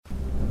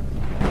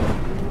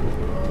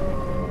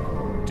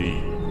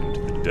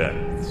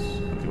depths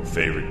of your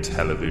favorite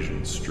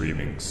television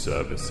streaming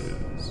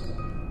services.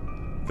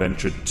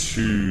 Venture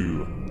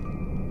 2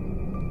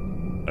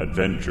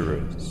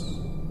 adventurers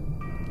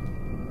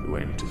who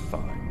aim to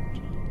find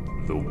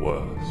the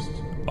worst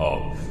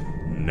of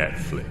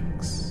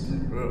Netflix.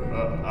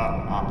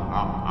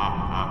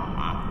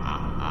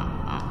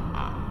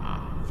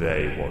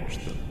 They watch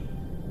them,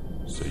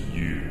 so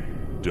you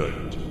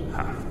don't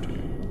have to.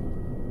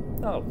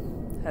 Oh,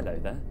 hello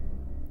there.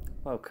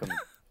 Welcome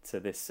to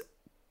this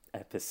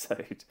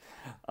episode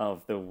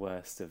of The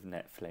Worst of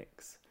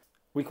Netflix.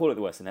 We call it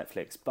The Worst of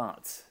Netflix,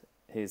 but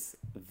here's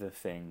the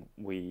thing.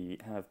 We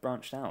have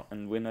branched out,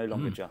 and we're no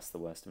longer just The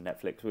Worst of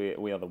Netflix.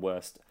 We are the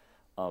worst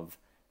of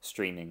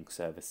streaming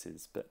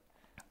services, but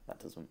that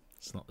doesn't...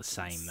 It's not the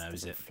same, though,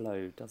 is it?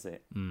 Flow, does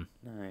it? Mm.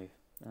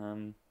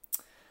 No.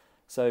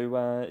 So,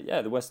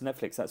 The Worst of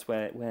Netflix, that's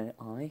where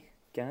I,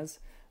 Gaz,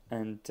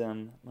 and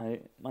my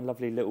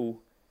lovely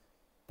little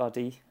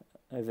buddy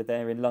over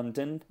there in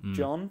London,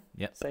 John.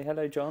 Yep. Say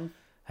hello, John.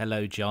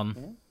 Hello,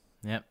 John.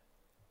 Yeah?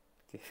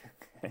 Yep.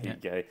 There you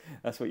go.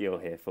 That's what you're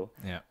here for.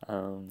 Yeah.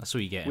 That's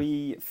what you get.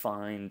 We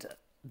find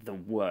the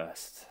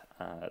worst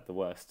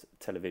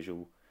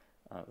televisual...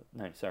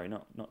 not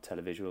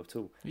televisual at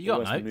all. You got the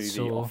worst notes,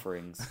 movie or...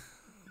 offerings.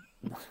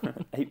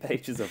 8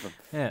 pages of them.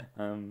 Yeah.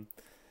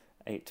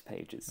 8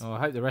 pages. Oh, I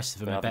hope the rest of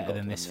them We are haven't better got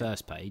than them this yet.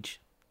 first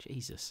page.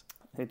 Jesus.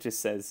 It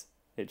just says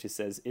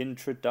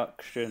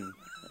introduction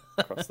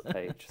across the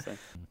page. So,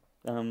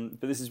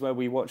 but this is where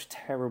we watch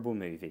terrible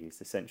movies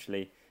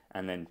essentially,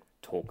 and then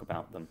talk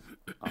about them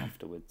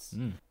afterwards.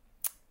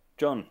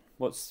 John,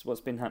 what's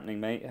been happening,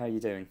 mate? How are you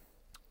doing?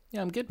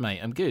 Yeah, I'm good, mate.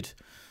 I'm good.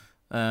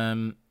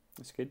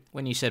 That's good.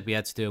 When you said we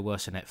had to do a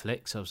worse than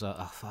Netflix, I was like,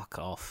 oh, fuck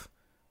off.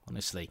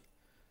 Honestly.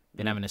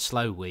 Been having a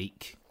slow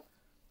week.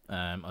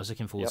 I was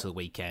looking forward to the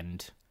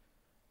weekend.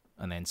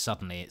 And then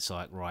suddenly it's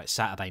like, right,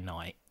 Saturday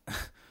night,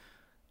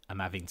 I'm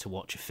having to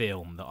watch a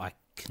film that I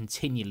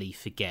continually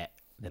forget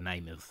the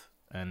name of.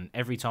 And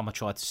every time I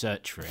try to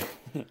search for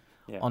it,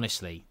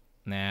 honestly,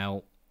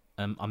 now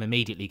I'm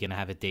immediately going to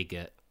have a dig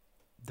at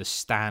the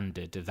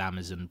standard of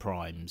Amazon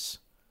Prime's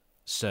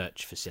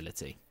search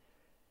facility.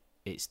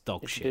 It's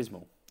dog shit.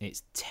 Abysmal.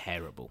 It's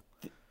terrible.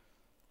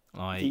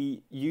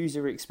 The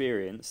user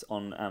experience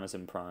on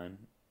Amazon Prime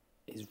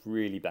is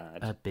really bad.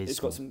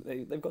 Abysmal.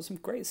 They've got some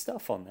great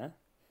stuff on there.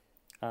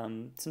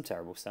 Some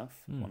terrible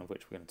stuff, one of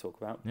which we're going to talk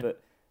about.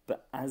 Yep.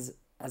 But as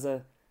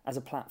a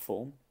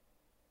platform,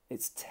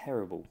 it's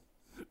terrible.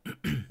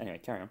 Anyway,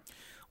 carry on.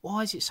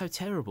 Why is it so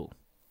terrible?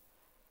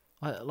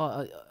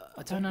 I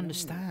don't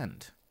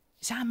understand.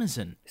 It's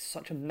Amazon. It's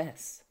such a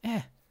mess.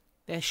 Yeah,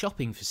 their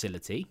shopping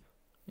facility.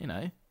 You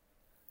know,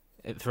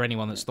 for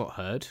anyone that's not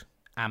heard,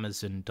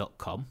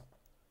 Amazon.com.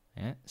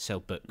 Yeah, sell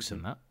books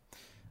and that.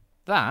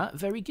 That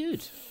very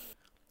good.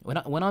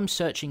 When I'm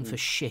searching for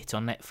shit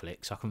on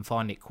Netflix, I can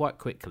find it quite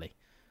quickly.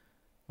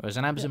 Whereas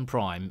on Amazon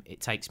Prime, it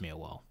takes me a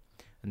while.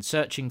 And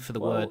searching for the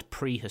word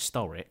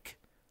prehistoric,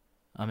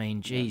 I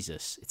mean,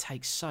 Jesus, it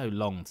takes so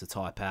long to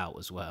type out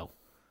as well.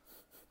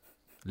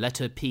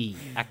 Letter P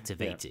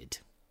activated.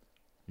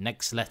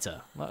 Next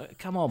letter. Like,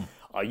 come on.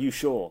 Are you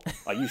sure?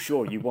 Are you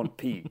sure you want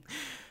P?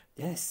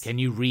 Yes. Can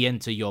you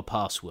re-enter your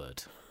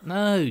password?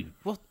 No.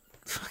 What?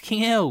 Fucking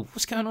hell.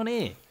 What's going on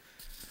here?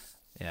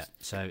 Yeah,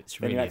 so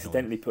it's really Then you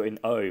accidentally put in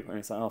O, and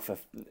it's like,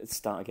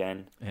 start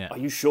again. Yeah. Are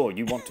you sure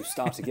you want to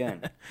start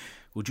again?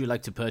 Would you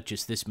like to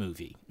purchase this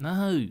movie?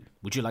 No.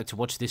 Would you like to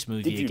watch this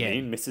movie Did you again?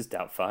 mean Mrs.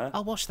 Doubtfire? I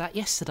watched that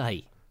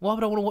yesterday. Why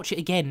would I want to watch it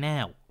again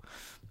now?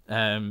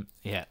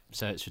 Yeah,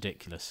 so it's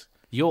ridiculous.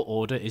 Your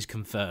order is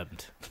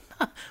confirmed.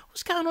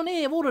 What's going on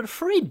here? I've ordered a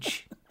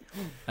fridge.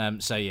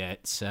 So yeah,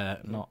 it's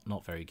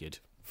not very good.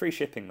 Free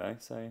shipping though,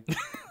 so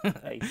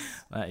ace.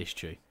 That is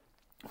true.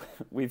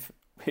 We've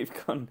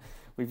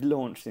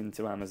launched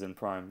into Amazon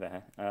Prime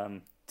there,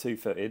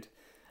 2-footed,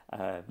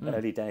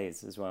 early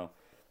days as well.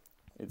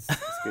 It's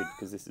good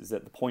because this is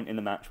at the point in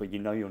the match where you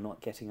know you're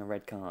not getting a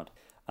red card.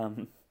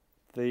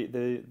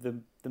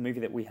 The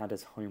movie that we had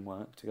as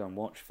homework to go and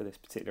watch for this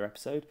particular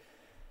episode,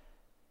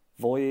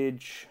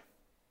 Voyage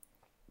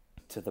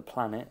to the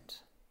Planet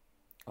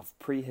of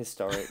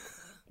Prehistoric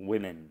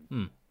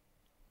Women.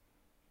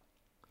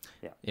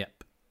 Yeah.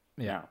 Yep.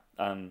 Yeah.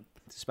 Now,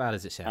 It's as bad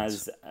as it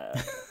sounds.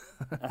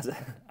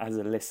 as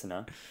a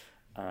listener,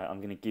 I'm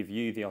going to give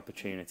you the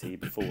opportunity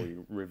before we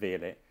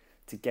reveal it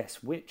to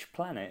guess which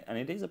planet, and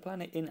it is a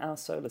planet in our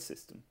solar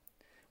system,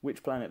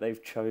 which planet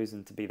they've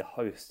chosen to be the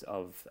host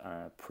of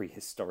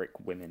Prehistoric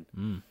Women.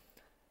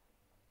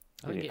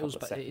 I think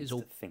it is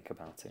all. To think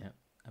about it. Yeah.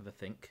 Have a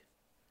think.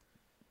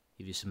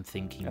 Give you some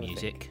thinking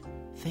music.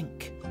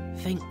 Think.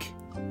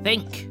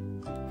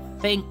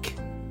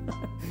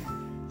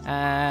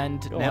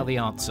 And Go now on. the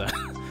answer.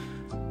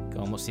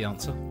 Go on, what's the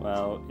answer?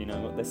 Well, you know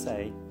what they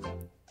say.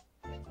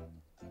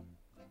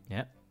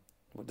 Yeah.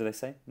 What do they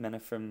say? Men are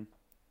from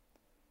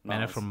Mars.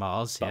 Men are from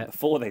Mars, But yeah.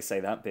 before they say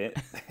that bit,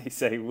 they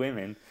say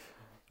women,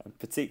 and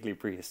particularly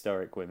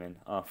prehistoric women,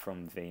 are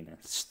from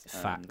Venus.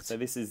 Fact. So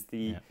this is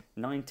the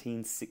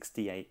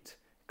 1968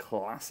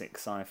 classic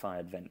sci-fi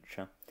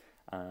adventure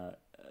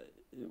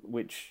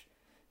which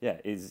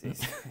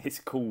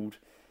is called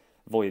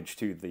Voyage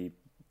to the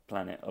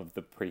Planet of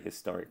the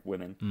Prehistoric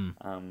Women,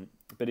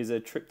 but is a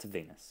trip to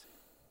Venus.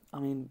 I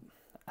mean,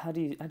 how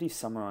do you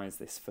summarize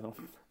this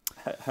film?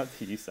 How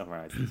do you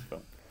summarize this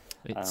film?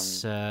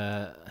 It's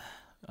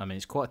I mean,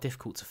 it's quite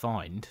difficult to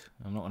find.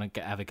 I'm not going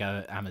to have a go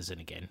at Amazon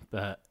again,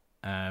 but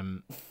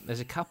there's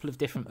a couple of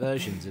different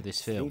versions of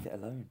this film. Leave it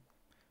alone.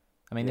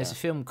 I mean, there's a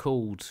film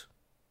called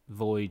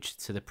Voyage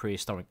to the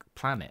Prehistoric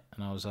Planet,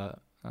 and I was like,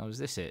 "Oh, is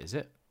this it? Is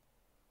it?"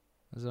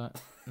 I was like,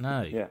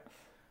 "No."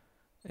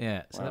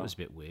 Yeah. So that was a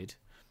bit weird.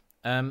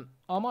 I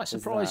might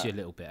surprise you a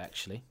little bit,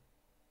 actually.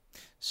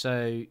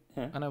 So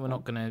I know we're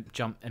not going to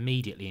jump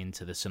immediately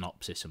into the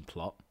synopsis and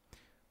plot.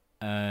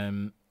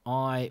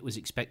 I was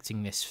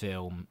expecting this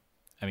film.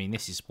 I mean,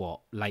 this is what,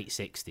 late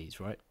 60s,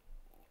 right?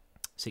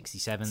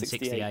 67,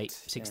 68,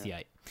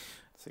 68.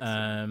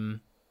 Yeah.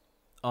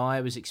 I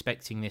was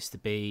expecting this to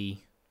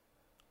be,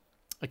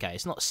 okay,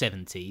 it's not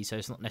 70s, so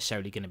it's not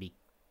necessarily going to be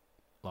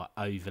like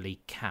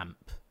overly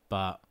camp,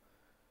 but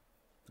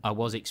I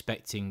was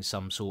expecting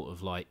some sort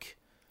of like,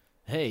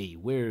 hey,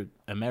 we're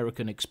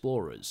American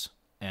explorers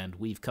and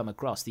we've come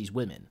across these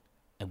women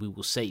and we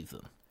will save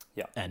them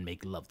and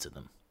make love to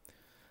them.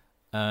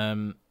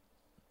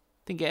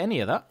 Didn't get any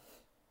of that.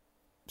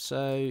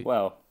 So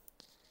well,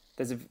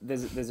 there's a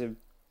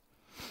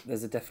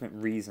definite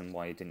reason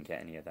why you didn't get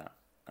any of that,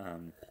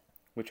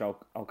 which I'll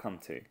come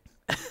to.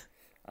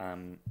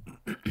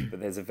 But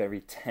there's a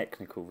very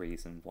technical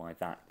reason why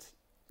that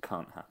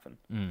can't happen.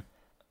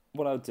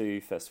 What I'll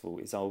do first of all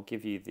is I'll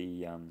give you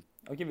the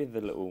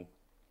little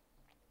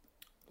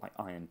like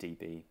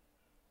IMDb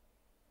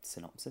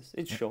synopsis.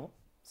 It's short,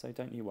 so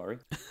don't you worry.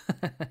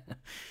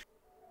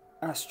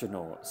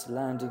 Astronauts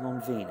landing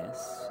on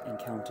Venus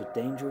encounter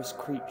dangerous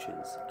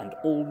creatures and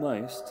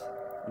almost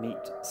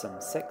meet some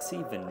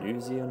sexy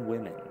Venusian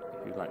women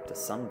who like to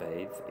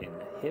sunbathe in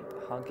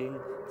hip-hugging,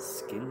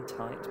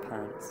 skin-tight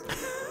pants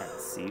and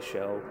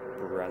seashell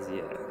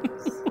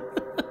brassieres.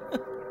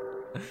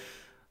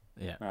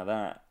 Yeah. Now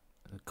that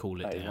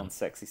cool it is down. one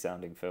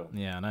sexy-sounding film.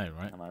 Yeah, I know,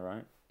 right? Am I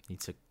right? Need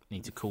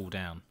to cool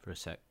down for a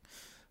sec.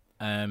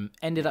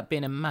 Ended up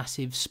being a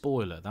massive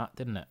spoiler, that,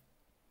 didn't it?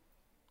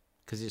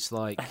 Because it's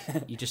like,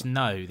 you just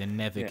know they're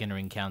never going to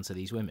encounter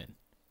these women.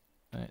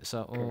 It's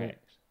like, well,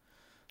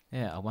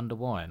 yeah, I wonder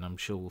why, and I'm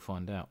sure we'll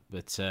find out.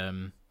 But,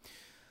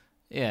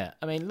 yeah,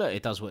 I mean, look,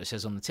 it does what it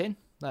says on the tin.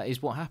 That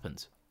is what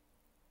happens.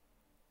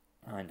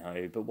 I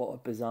know, but what a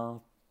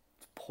bizarre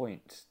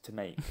point to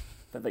make,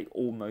 that they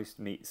almost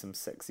meet some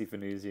sexy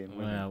Venusian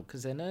women. Well,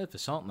 because they're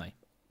nervous, aren't they?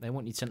 They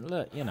want you to,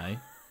 look, you know,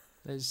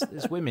 there's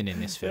women in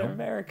this film. They're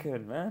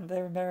American, man.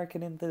 They're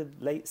American in the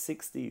late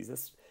 60s.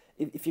 That's,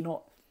 if you're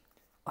not...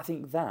 I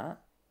think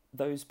that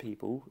those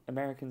people,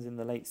 Americans in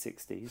the late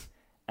 60s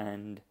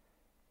and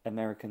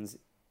Americans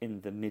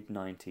in the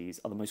mid-90s,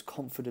 are the most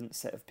confident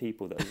set of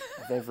people that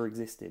have ever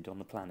existed on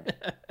the planet.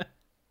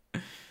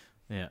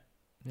 Yeah,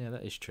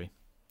 that is true.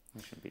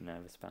 I shouldn't be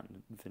nervous about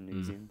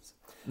Venusians.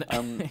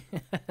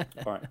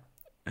 Right.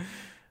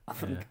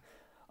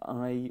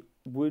 I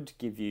would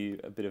give you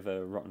a bit of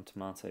a Rotten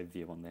Tomato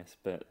view on this,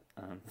 but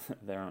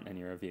there aren't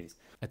any reviews.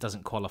 It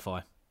doesn't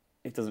qualify.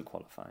 It doesn't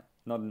qualify.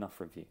 Not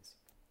enough reviews.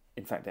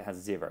 In fact, it has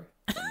 0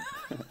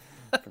 from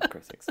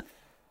critics.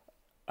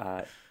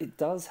 It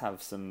does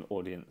have some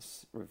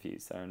audience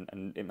reviews there,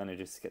 and it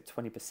manages to get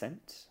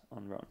 20%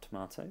 on Rotten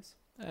Tomatoes.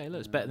 Hey, look,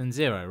 it's better than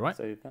 0, right?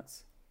 So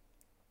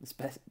it's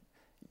best.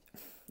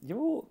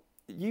 You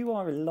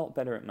are a lot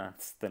better at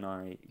maths than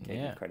I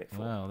gave you credit for.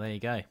 Well, there you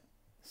go.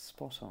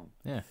 Spot on.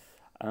 Yeah.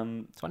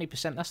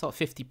 20%. That's like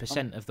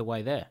 50% of the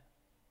way there.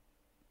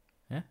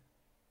 Yeah.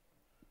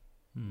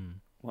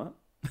 What?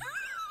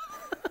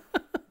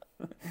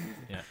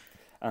 Yeah.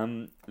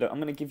 Look, I'm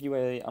going to give you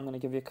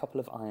a couple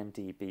of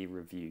IMDb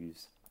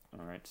reviews.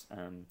 All right.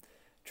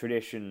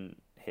 Tradition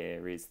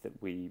here is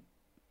that we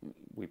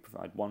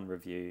provide one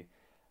review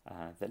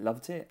that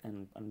loved it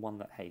and one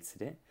that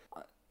hated it.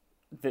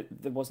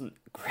 There wasn't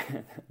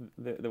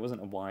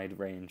a wide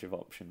range of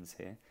options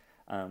here,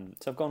 so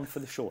I've gone for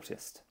the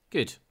shortest.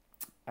 Good.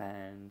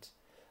 And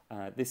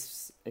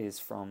this is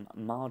from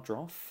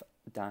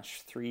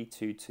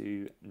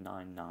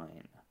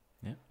Mardroff-32299.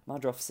 Yeah.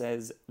 Mardroff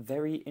says,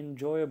 "Very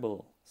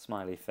enjoyable,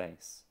 smiley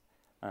face."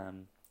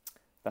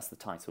 That's the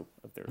title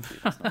of the review.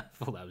 It's not I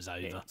thought that was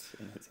over. in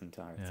its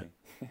entirety.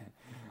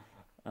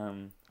 Yeah.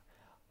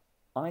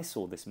 I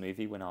saw this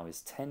movie when I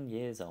was 10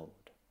 years old.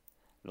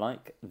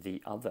 Like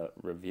the other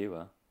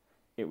reviewer,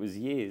 it was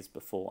years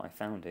before I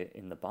found it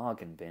in the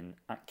bargain bin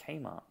at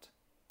Kmart.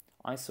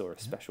 I saw a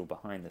special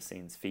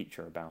behind-the-scenes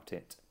feature about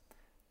it.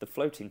 The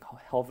floating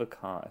hover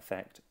car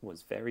effect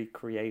was very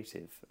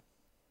creative.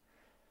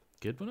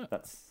 Good, wasn't it?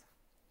 That's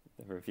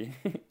the review.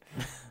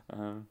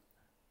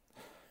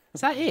 Is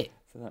that it?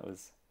 So that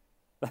was...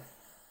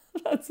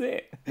 That's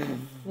it.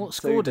 What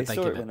score did they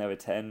saw give it when they were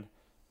 10.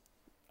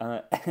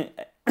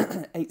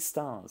 8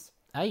 stars.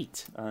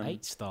 8.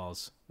 8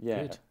 stars.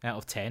 Yeah. Good. Out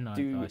of 10, I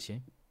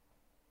assume.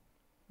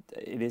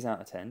 It is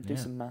out of 10. Do Yeah.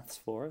 some maths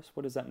for us.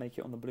 What does that make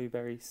it on the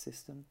Blueberry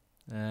system?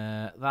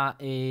 That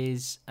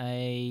is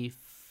a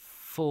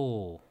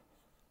 4.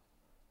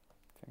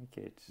 Very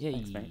good. Yay.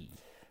 Thanks, mate.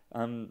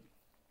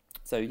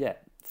 So yeah,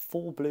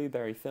 4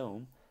 Blueberry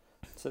film.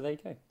 So there you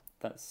go.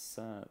 That's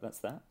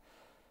that.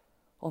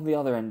 On the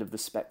other end of the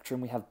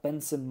spectrum, we have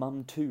Benson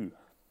Mum 2.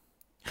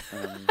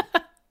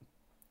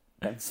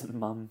 Benson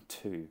Mum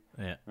 2.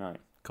 Yeah. Right.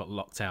 Got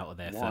locked out of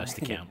their Why? first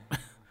account.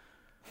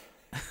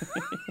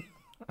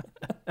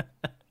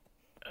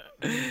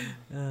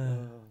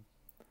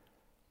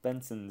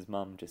 Benson's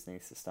mum just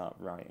needs to start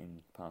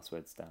writing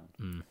passwords down.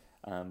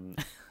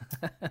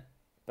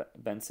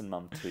 But Benson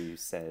Mum 2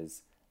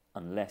 says,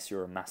 unless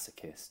you're a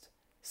masochist,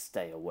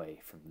 stay away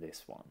from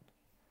this one.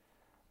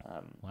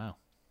 Wow.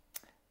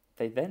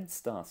 They then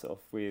start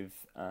off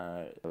with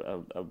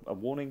a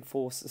warning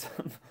for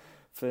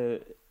for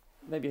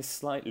maybe a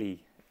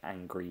slightly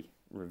angry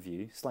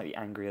review, slightly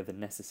angrier than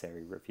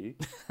necessary review.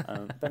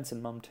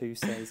 Benson Mum 2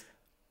 says,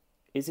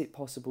 is it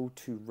possible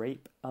to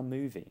rape a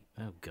movie?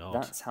 Oh God.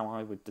 That's how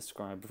I would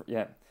describe.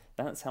 Yeah,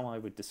 that's how I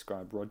would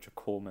describe Roger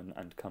Corman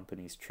and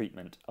company's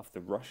treatment of the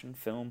Russian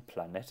film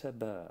Planeta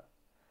Burr.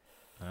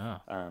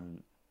 Ah.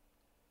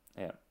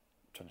 Yeah,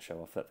 trying to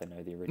show off that they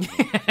know the original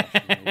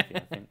Russian movie, I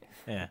think.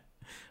 Yeah.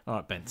 All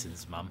right,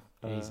 Benson's mum.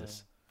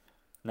 Jesus.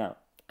 Now,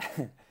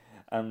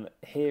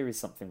 here is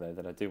something though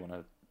that I do want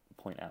to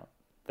point out.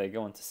 They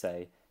go on to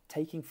say,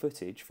 taking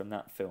footage from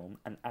that film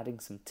and adding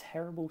some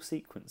terrible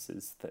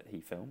sequences that he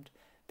filmed,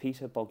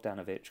 Peter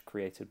Bogdanovich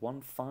created one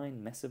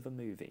fine mess of a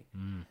movie.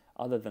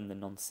 Other than the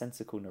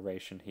nonsensical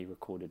narration he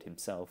recorded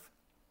himself,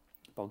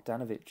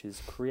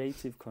 Bogdanovich's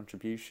creative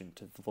contribution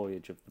to the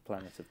voyage of the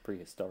planet of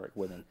prehistoric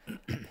women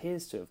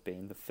appears to have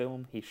been the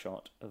film he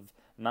shot of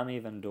Mamie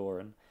Van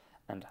Doren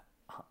and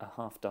a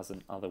half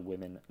dozen other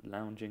women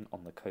lounging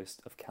on the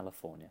coast of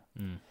California.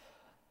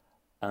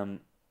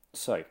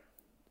 So,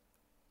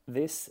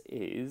 this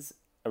is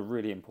a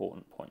really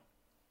important point.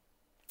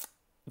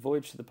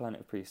 Voyage to the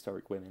Planet of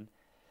Prehistoric Women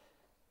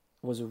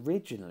was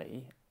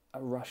originally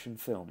a Russian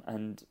film,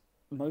 and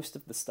most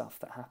of the stuff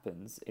that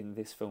happens in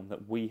this film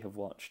that we have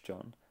watched,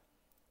 John,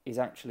 is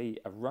actually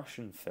a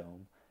Russian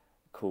film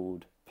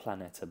called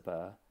Planeta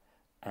Burr,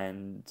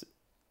 and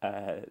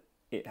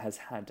it has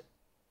had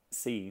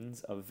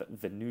scenes of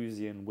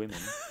Venusian women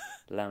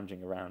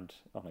lounging around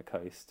on a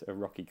coast, a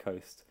rocky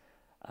coast,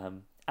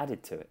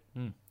 added to it.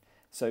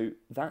 So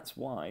that's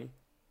why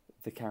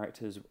the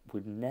characters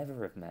would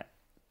never have met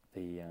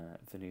the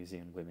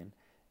Venusian women.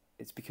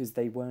 It's because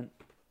they've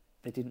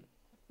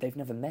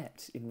never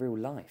met in real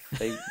life.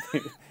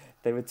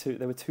 There were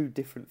two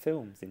different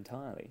films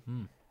entirely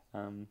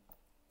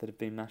that have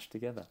been mashed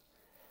together.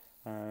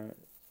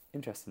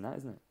 Interesting, that,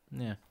 isn't it?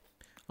 Yeah.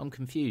 I'm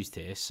confused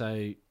here.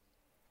 So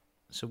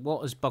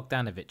what has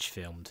Bogdanovich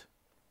filmed?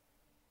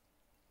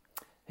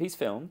 He's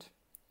filmed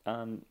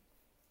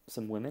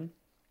some women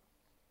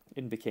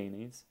in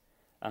bikinis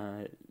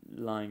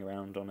lying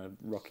around on a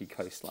rocky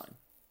coastline.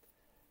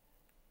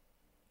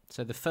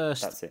 So the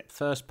That's it.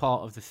 first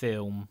part of the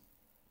film,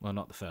 well,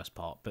 not the first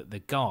part, but the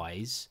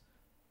guys,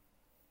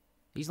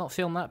 he's not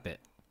filmed that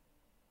bit.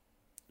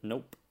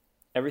 Nope.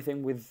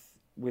 Everything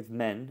with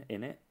men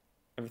in it,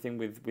 everything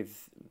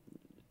with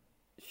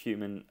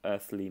human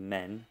earthly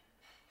men,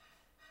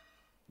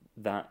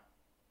 that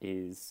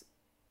is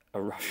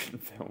a Russian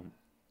film.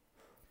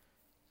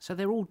 So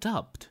they're all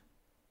dubbed.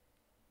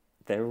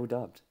 They're all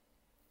dubbed.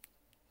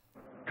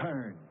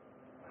 Kern.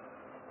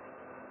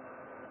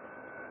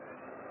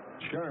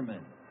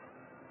 Sherman.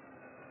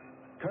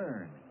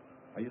 Kern.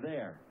 Are you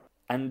there?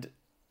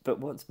 But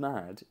what's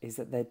mad is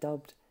that they're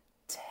dubbed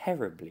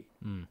terribly.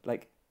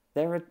 Like,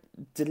 there are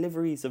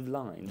deliveries of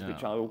lines,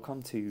 which I will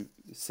come to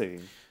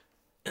soon,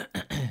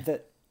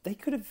 that they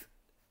could have,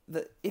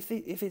 that if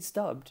it's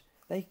dubbed,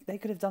 they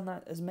could have done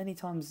that as many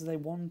times as they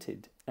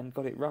wanted and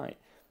got it right.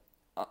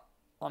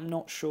 I'm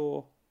not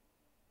sure.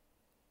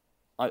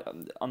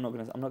 I'm not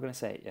gonna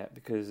say it yet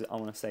because I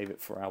want to save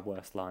it for our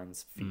worst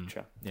lines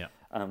feature. Yeah.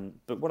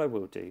 But what I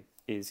will do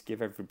is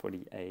give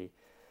everybody a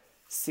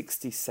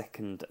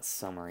 60-second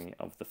summary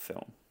of the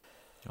film.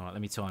 All right,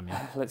 let me time you.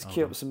 Let's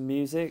cue up some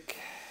music.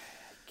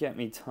 Get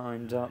me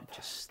timed up,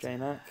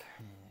 J-Mac.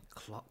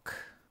 Clock.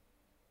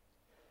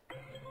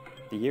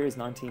 The year is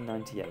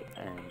 1998,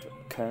 and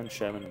Kern,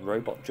 Sherman, and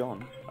Robot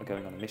John are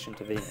going on a mission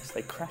to Venus.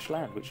 They crash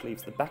land, which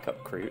leaves the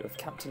backup crew of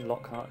Captain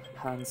Lockhart,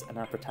 Hans, and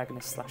our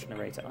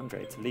protagonist/narrator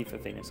Andre to leave for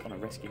Venus on a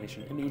rescue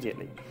mission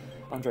immediately.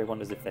 Andre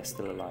wonders if they're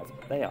still alive.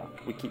 They are.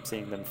 We keep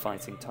seeing them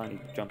fighting tiny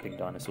jumping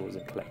dinosaurs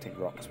and collecting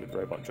rocks with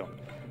Robot John.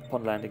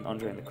 Upon landing,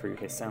 Andre and the crew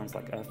hear sounds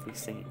like earthly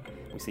singing.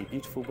 We see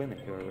beautiful women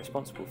who are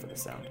responsible for the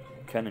sound.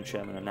 Kern and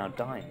Sherman are now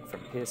dying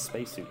from pierced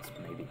spacesuits,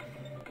 maybe.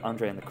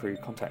 Andre and the crew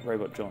contact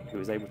Robot John, who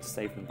is able to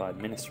save them by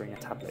administering a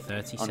tablet.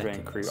 30 Andre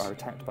and seconds. crew are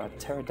attacked by a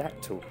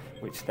pterodactyl,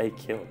 which they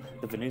kill.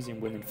 The Venusian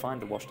women find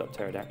the washed-up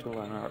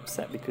pterodactyl and are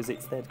upset because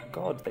it's their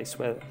god. They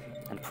swear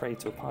and pray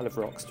to a pile of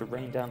rocks to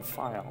rain down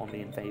fire on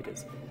the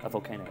invaders. A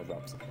volcano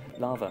erupts.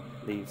 Lava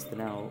leaves the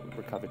now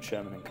recovered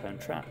Sherman and Kern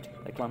trapped.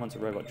 They climb onto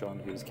Robot John,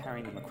 who is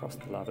carrying them across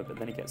the lava, but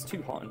then he gets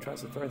too hot and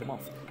tries to throw them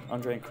off.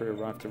 Andre and crew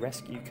arrive to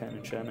rescue Kern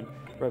and Sherman.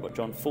 Robot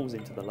John falls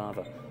into the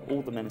lava.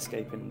 All the men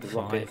escape in the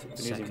rocket.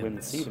 The New Zealand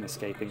women see them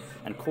escaping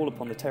and call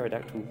upon the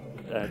pterodactyl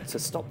to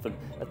stop them.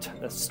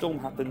 A storm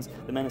happens.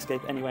 The men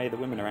escape anyway. The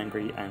women are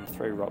angry and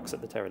throw rocks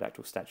at the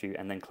pterodactyl statue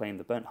and then claim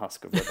the burnt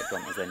husk of Robot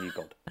John as their new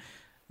god.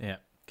 Yeah,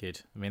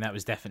 good. I mean, that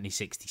was definitely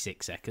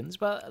 66 seconds,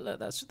 but look,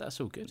 that's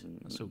all good.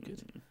 That's all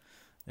good.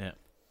 Yeah.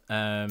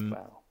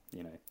 Wow,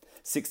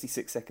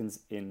 66 seconds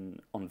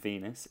on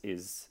Venus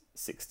is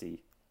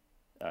 60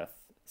 Earth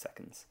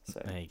seconds.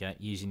 So there you go,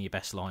 using your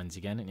best lines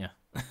again, aren't you?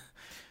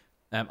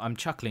 I'm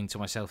chuckling to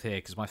myself here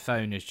because my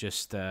phone has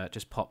just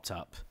popped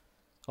up.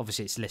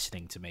 Obviously, it's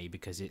listening to me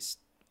because it's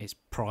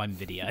Prime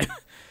Video,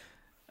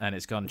 and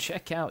it's gone,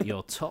 check out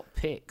your top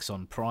picks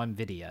on Prime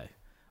Video.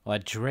 I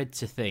dread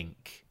to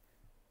think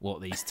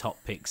what these top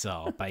picks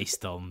are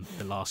based on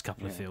the last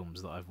couple of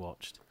films that I've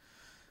watched.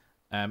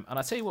 And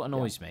I tell you what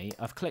annoys me.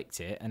 I've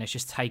clicked it, and it's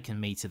just taken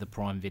me to the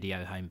Prime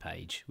Video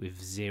homepage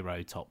with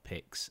 0 top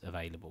picks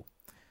available.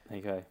 There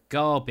you go.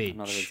 Garbage.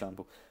 Another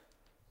example.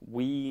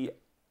 We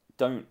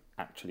don't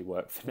actually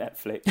work for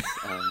Netflix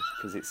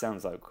because it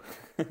sounds like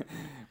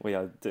we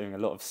are doing a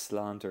lot of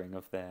slandering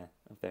of their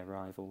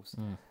rivals.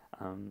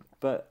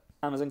 But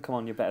Amazon, come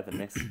on, you're better than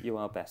this. You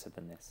are better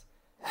than this.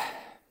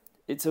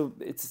 It's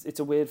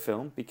a weird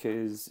film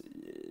because,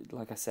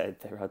 like I said,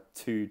 there are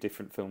 2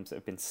 different films that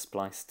have been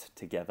spliced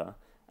together,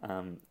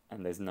 and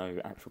there's no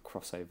actual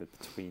crossover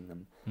between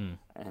them,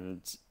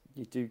 and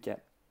you do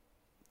get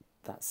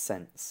that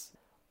sense.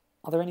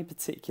 Are there any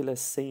particular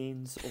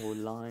scenes or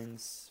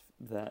lines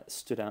that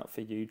stood out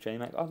for you,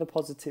 J-Mac, either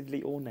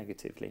positively or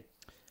negatively?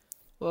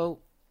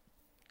 Well,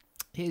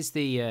 here's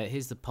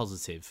the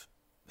positive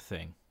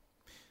thing.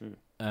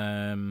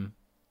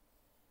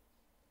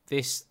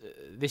 This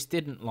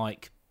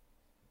didn't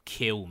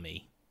kill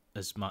me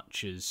as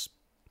much as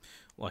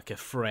like a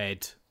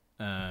Fred.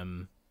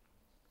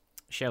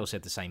 Shell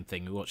said the same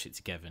thing. We watched it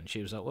together, and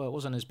she was like, "Well, it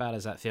wasn't as bad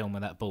as that film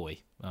with that boy."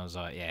 I was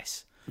like,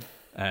 "Yes."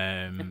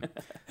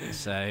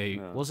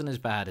 It wasn't as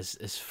bad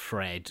as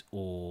Fred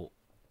or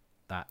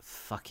that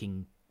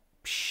fucking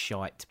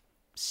shite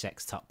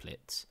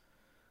sextuplets.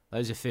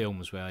 Those are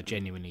films where I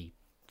genuinely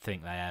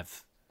think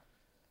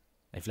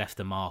they've left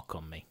a mark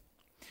on me.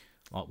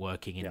 Like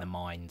Working in the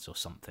Mines or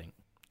something.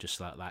 Just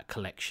like that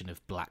collection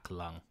of Black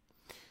Lung.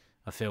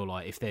 I feel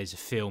like if there's a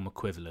film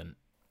equivalent,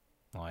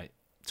 like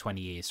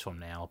 20 years from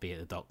now, I'll be at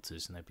the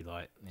doctors and they'll be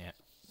like, yeah,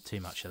 too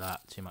much of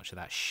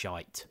that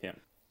shite. Yeah.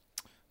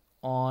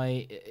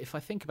 If I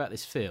think about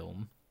this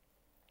film,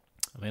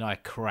 I mean, I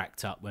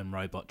cracked up when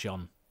Robot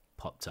John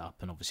popped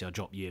up, and obviously I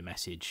dropped you a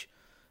message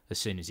as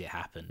soon as it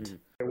happened.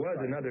 There was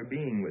another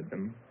being with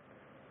them.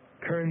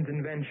 Kern's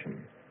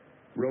invention,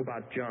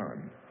 Robot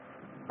John.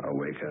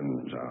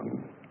 Awaken,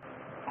 John.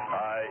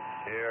 I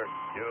hear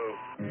you.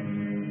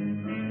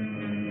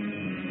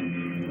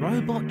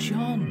 Robot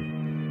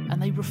John!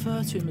 And they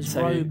refer to him as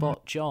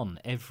Robot John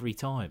every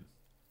time.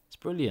 It's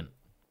brilliant.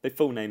 They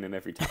full name him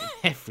every time.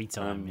 Every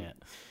time, yeah.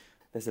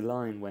 There's a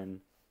line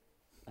when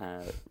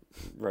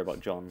Robot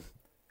John,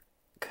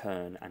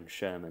 Kern and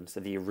Sherman, so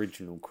the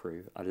original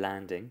crew, are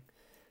landing,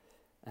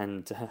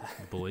 and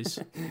boys,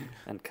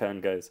 and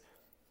Kern goes,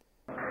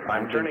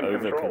 I'm turning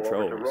over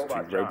controls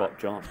to Robot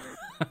John.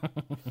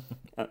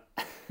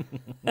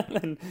 And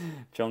then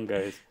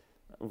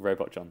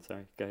Robot John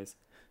goes,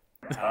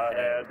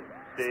 Ahead,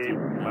 steep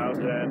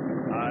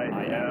mountain,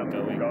 I am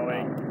going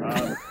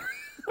up.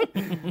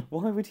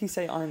 Why would he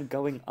say I'm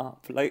going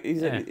up?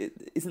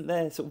 Isn't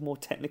there sort of more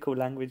technical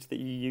language that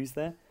you use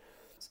there?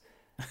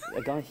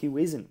 A guy who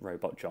isn't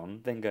Robot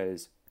John then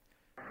goes,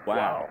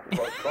 wow.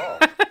 Close call.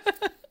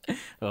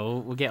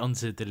 Well, we'll get on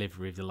to the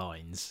delivery of the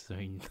lines. I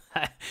mean,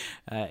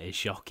 that is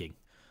shocking.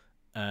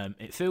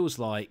 It feels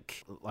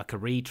like a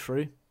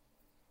read-through,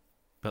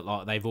 but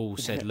like they've all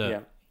said,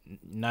 look,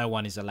 no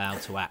one is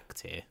allowed to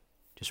act here.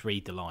 Just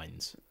read the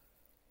lines.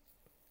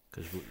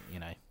 Because,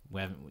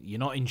 you're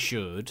not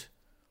insured.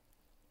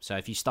 So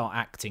if you start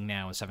acting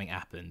now and something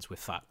happens, we're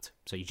fucked.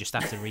 So you just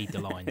have to read the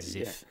lines as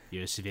if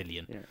you're a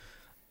civilian.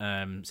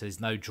 Yeah. So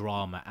there's no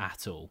drama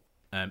at all.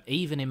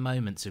 Even in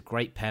moments of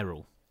great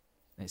peril,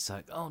 it's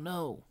like, oh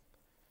no,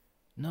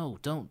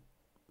 don't,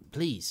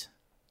 please.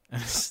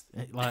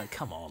 Like,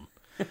 come on.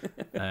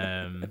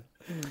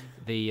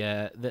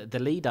 The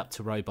lead up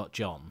to Robot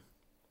John,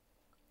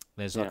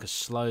 there's like a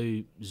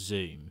slow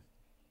zoom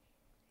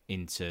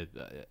into,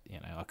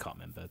 I can't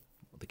remember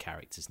the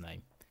character's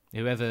name.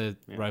 Whoever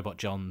Robot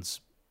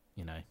John's,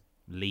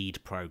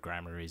 lead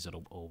programmer is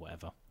or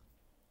whatever.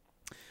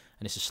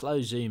 And it's a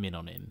slow zoom in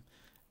on him,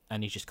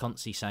 and he's just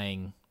constantly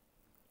saying,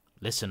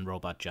 listen,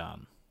 Robot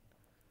John.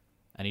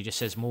 And he just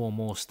says more and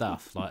more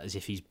stuff, like as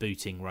if he's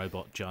booting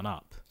Robot John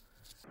up.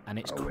 And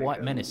it's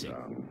quite menacing,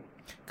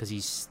 because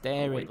he's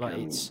staring,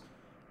 like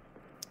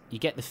you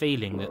get the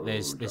feeling that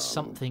there's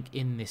something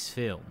in this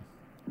film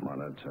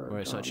Monitor. where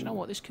it's like, you know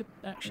what, this could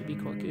actually be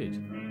quite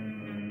good.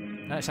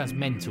 Now it sounds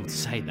mental to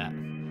say that.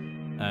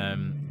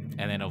 And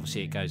then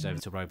obviously it goes over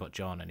to Robot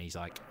John, and he's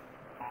like,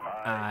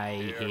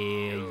 I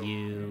hear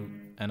you.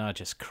 And I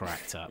just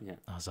cracked up. Yeah.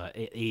 I was like,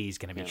 it is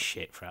going to be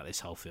shit throughout this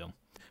whole film.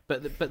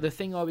 But the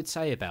thing I would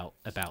say about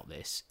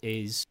this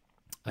is,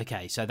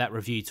 okay, so that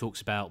review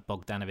talks about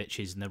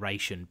Bogdanovich's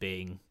narration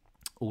being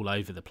all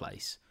over the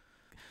place.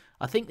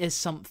 I think there's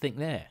something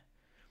there.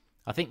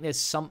 I think there's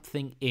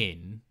something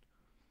in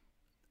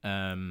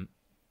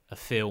a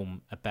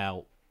film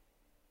about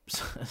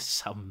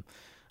some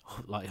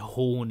like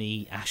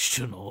horny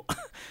astronaut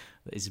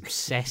that is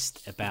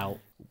obsessed about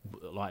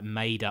like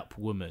made up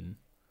woman.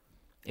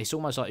 It's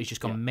almost like he's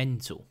just gone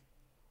mental.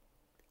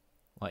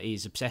 Like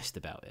he's obsessed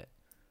about it.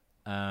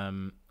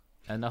 And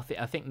I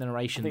think the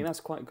narration. I think that's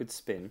quite a good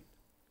spin.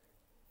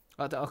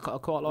 I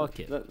quite like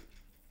it.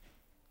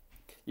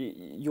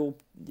 You're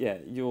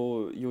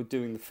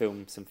doing the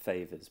film some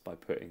favours by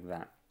putting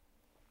that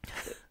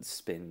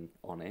spin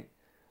on it.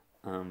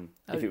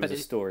 If it was a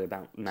story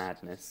about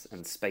madness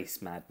and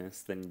space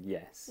madness, then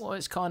yes. Well,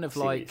 it's kind of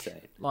like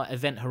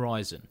Event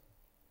Horizon.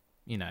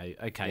 You know,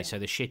 okay, so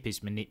the ship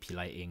is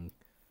manipulating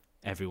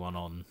everyone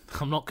on.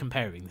 I'm not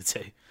comparing the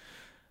two.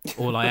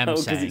 All I am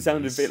saying, because it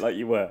sounded a bit like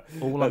you were.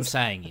 All I'm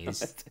saying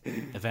is,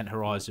 Event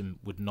Horizon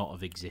would not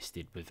have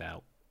existed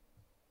without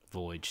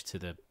Voyage to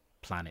the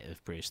Planet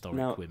of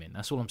Prehistoric Women.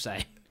 That's all I'm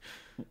saying.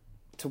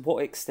 To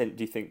what extent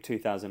do you think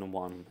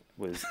 2001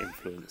 was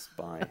influenced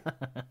by?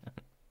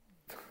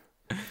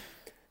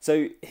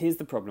 So here's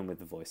the problem with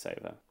the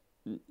voiceover.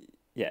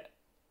 Yeah,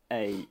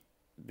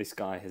 this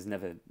guy has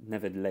never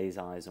lays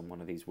eyes on one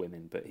of these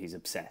women, but he's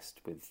obsessed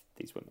with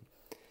these women.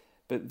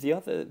 But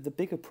the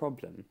bigger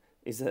problem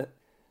is that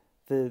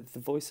the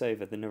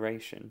voiceover, the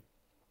narration,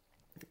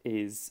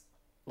 is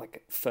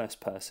like first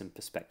person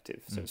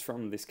perspective. So it's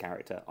from this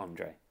character,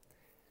 Andre.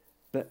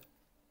 But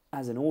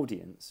as an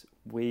audience,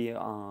 we're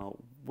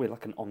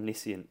like an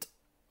omniscient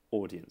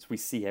audience. We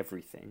see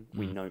everything.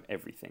 We know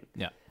everything.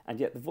 Yeah. And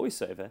yet the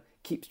voiceover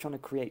keeps trying to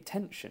create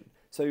tension.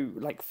 So,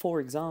 like, for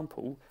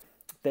example,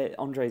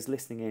 Andre's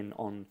listening in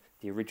on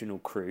the original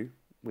crew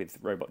with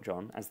Robot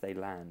John as they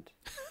land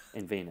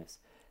in Venus.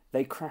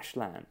 They crash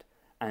land,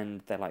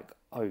 and they're like,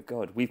 oh,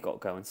 God, we've got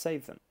to go and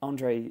save them.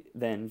 Andre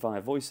then,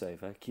 via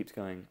voiceover, keeps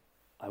going,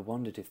 I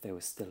wondered if they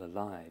were still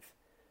alive.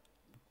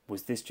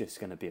 Was this just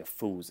going to be a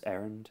fool's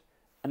errand?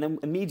 And then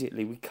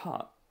immediately we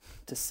cut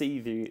to see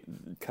the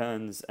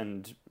Kearns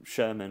and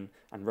Sherman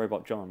and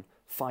Robot John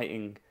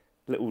fighting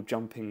little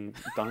jumping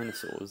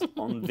dinosaurs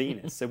on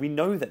Venus. So we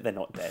know that they're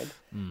not dead.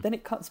 Then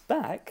it cuts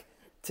back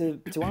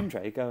to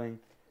Andre going,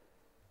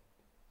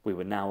 we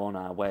were now on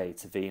our way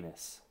to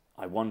Venus.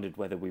 I wondered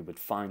whether we would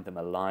find them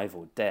alive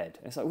or dead.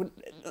 It's like,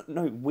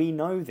 no, we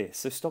know this,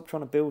 so stop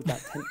trying to build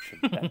that tension.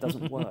 That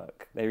doesn't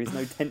work. There is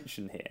no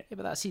tension here. Yeah,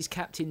 but that's his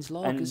captain's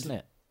log, isn't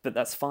it? But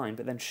that's fine.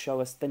 But then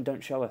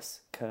don't show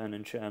us Kern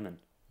and Sherman.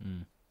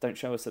 Don't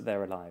show us that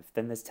they're alive.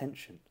 Then there's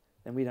tension.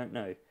 Then we don't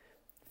know.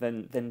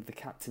 Then the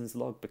captain's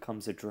log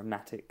becomes a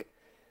dramatic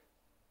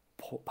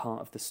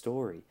part of the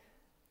story.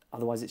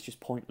 Otherwise, it's just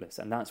pointless,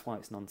 and that's why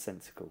it's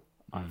nonsensical.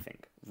 I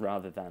think,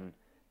 rather than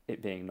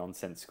it being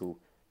nonsensical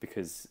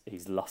because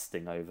he's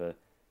lusting over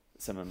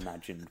some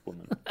imagined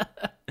woman.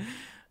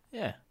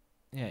 Yeah,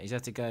 he's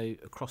had to go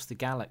across the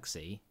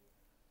galaxy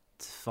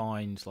to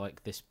find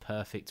like this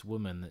perfect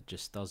woman that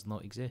just does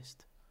not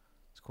exist.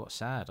 It's quite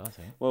sad, I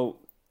think. Well,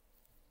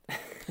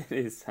 it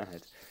is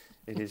sad.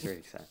 It is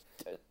really sad.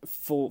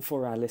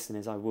 For our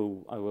listeners, I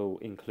will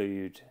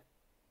include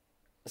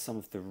some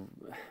of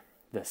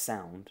the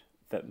sound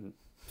that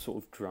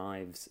sort of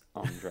drives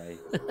Andre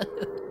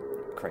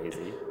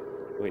crazy,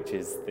 which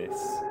is this.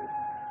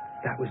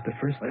 That was the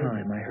first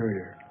time I heard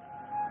her.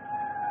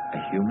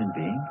 A human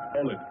being?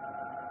 Olive.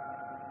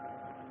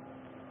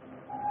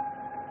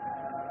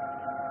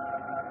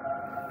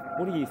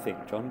 What do you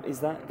think, John? Is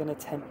that going to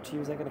tempt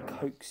you? Is that going to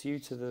coax you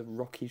to the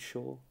rocky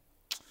shore?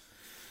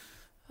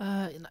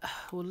 Well,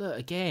 look,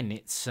 again,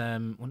 it's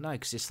no,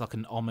 because it's like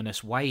an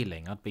ominous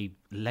wailing. I'd be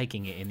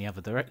legging it in the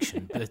other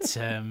direction, but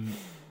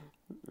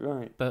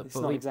right. But it's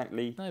not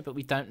exactly. No, but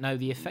we don't know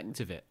the effect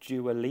of it.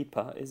 Dua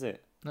Lipa, is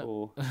it? No.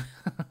 Or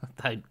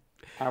Don't.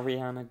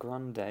 Ariana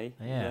Grande?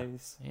 Yeah,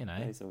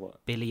 those are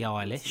what? Billie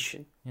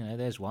Eilish.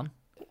 There's one.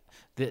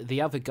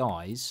 The other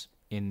guys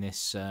in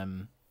this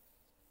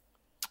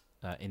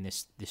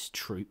this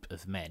troupe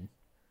of men,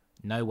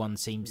 no one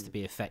seems to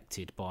be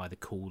affected by the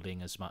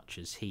calling as much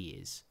as he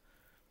is.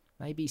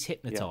 Maybe he's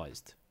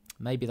hypnotised. Yeah.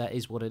 Maybe that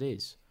is what it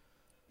is.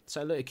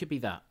 So look, it could be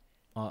that.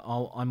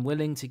 I'm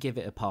willing to give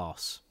it a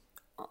pass.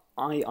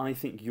 I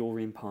think you're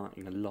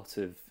imparting a lot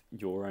of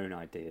your own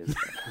ideas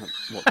about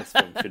what this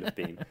film should have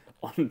been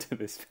onto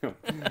this film,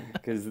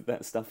 because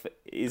that stuff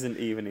isn't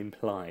even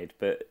implied.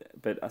 But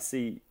I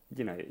see,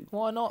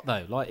 Why not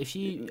though? Like if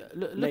you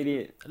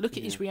look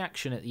at his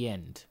reaction at the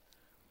end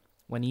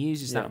when he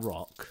uses that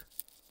rock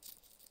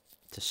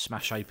to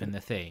smash open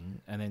the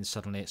thing, and then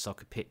suddenly it's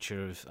like a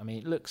picture of. I mean,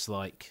 it looks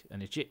like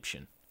an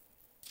Egyptian.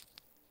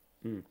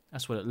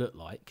 That's what it looked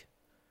like.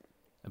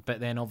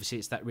 But then obviously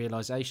it's that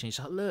realization. He's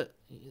like, look,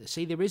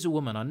 see, there is a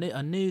woman.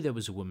 I knew there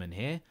was a woman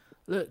here.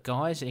 Look,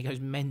 guys, and he goes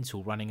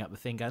mental, running up the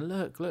thing, going,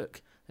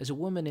 look, there's a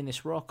woman in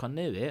this rock. I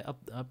knew it.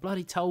 I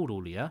bloody told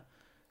all of you.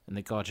 And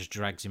the guy just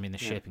drags him in the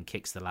ship and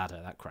kicks the ladder.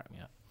 That cracked me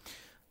up.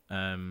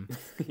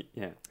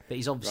 Yeah. But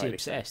he's obviously Rightly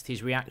so. obsessed.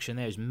 His reaction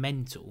there is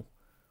mental.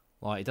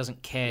 Like, he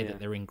doesn't care that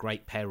they're in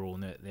great peril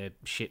and that their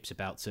ship's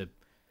about to,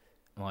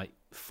 like,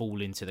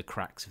 fall into the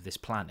cracks of this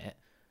planet.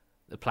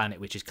 The planet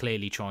which is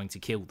clearly trying to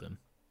kill them.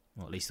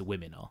 Or at least the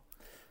women are.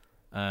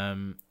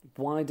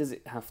 Why does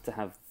it have to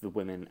have the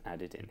women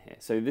added in here?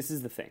 So this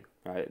is the thing,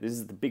 right? This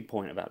is the big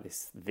point about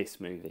this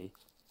movie,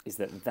 is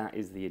that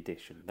is the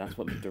addition. That's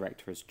what the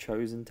director has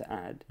chosen to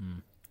add,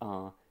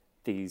 are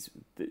this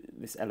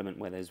element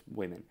where there's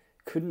women.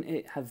 Couldn't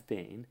it have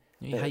been...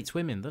 He hates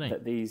women, doesn't he?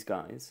 That these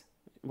guys...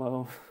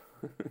 Well,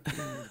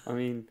 I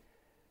mean,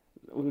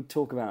 we'll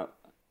talk about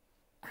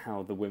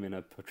how the women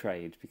are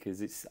portrayed,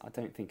 because I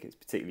don't think it's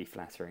particularly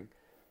flattering.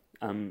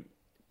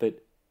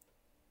 But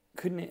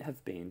couldn't it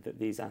have been that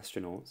these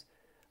astronauts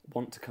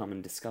want to come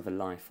and discover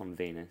life on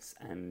Venus,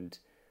 and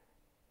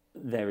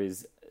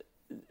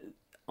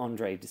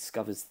Andre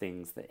discovers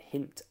things that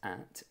hint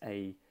at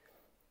an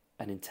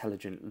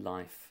intelligent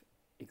life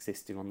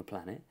existing on the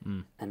planet,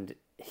 and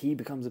he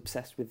becomes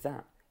obsessed with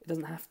that. It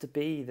doesn't have to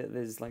be that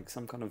there's like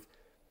some kind of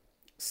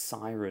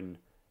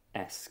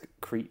siren-esque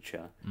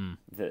creature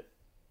that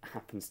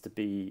happens to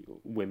be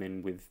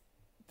women with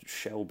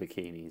shell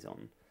bikinis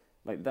on.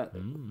 Like that,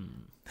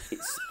 it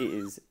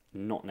is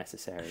not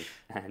necessary,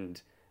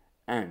 and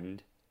I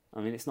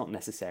mean it's not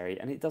necessary,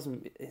 and it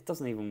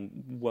doesn't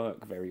even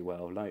work very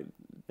well. Like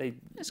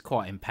it's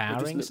quite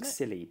empowering. It just looks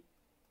silly.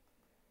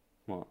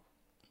 What?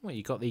 Well,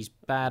 you got these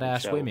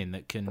badass Shell women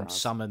that can bras.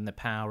 summon the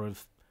power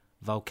of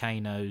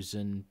volcanoes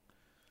and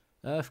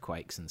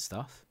earthquakes and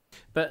stuff.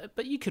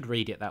 But you could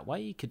read it that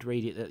way. You could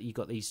read it that you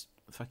got these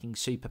fucking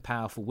super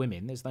powerful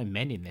women. There's no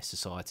men in this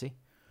society.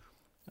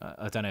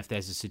 I don't know if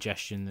there's a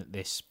suggestion that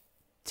this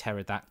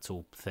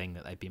pterodactyl thing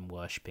that they've been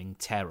worshipping,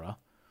 Terra.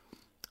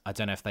 I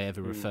don't know if they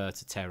ever refer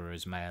to Terra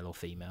as male or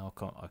female.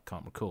 I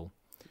can't recall.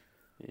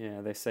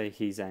 Yeah, they say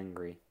he's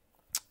angry.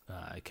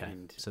 Okay,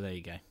 And so there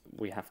you go.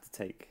 we have to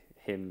take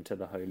him to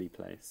the holy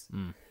place.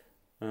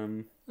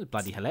 It was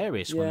bloody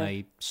hilarious when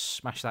they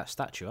smashed that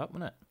statue up,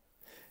 wasn't it?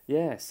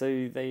 Yeah, so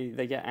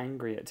they get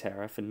angry at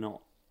Terra for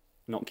not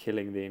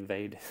killing the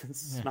invaders,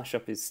 smash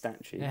up his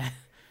statue. Yeah.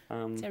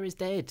 Terra's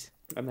dead.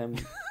 And then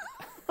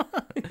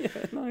yeah,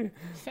 no, what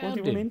Found do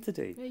you want him. him to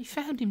do? Yeah, you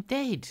found him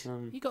dead.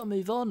 You got to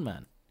move on,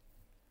 man.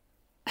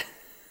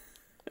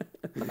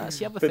 But that's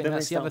the other But thing. then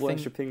That's they the other start thing.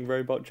 worshipping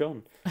Robot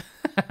John.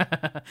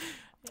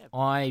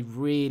 I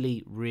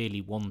really,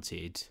 really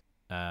wanted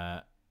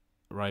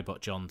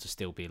Robot John to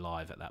still be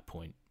alive at that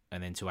point,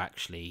 and then to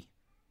actually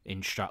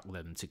instruct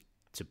them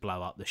to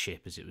blow up the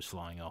ship as it was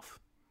flying off.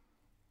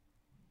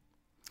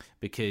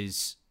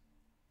 Because,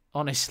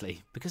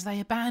 honestly, because they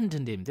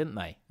abandoned him, didn't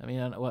they? I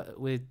mean,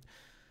 we're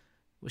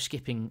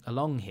skipping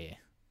along here.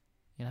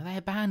 You know, they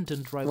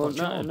abandoned Robot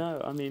John. No.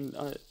 I mean,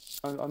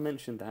 I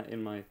mentioned that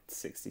in my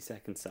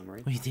 60-second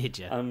summary. We did,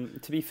 yeah.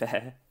 To be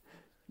fair,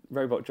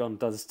 Robot John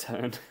does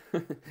turn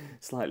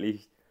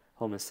slightly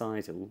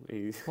homicidal.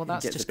 Well,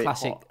 that's he gets just a bit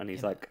classic. hot, and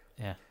he's like,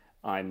 Yeah.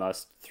 "I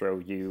must throw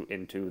you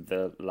into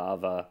the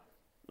lava."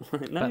 No,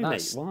 But mate,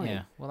 that's, why?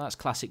 Yeah, well, that's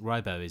classic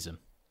Roboism,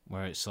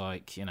 where it's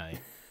like, you know,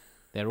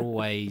 they're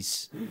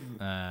always,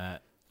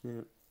 you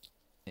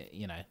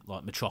know,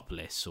 like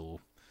Metropolis or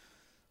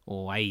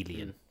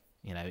Alien.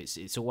 You know,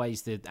 it's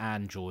always the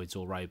androids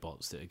or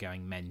robots that are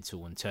going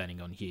mental and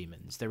turning on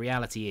humans. The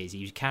reality is,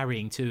 he was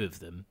carrying two of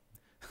them,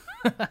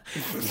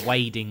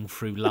 wading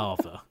through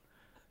lava,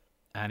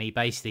 and he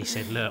basically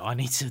said, "Look,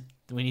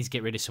 we need to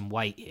get rid of some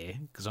weight here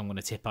because I'm going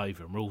to tip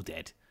over and we're all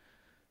dead."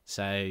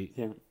 So.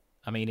 Yeah.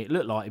 I mean, it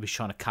looked like he was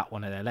trying to cut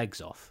one of their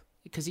legs off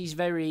because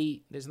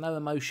there's no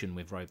emotion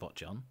with Robot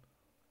John.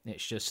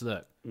 It's just,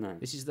 look, No.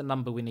 this is the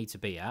number we need to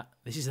be at.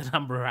 This is the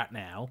number we're at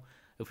now.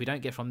 If we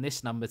don't get from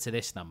this number to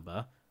this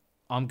number,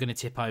 I'm going to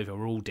tip over.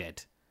 We're all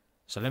dead.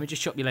 So let me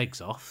just chop your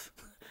legs off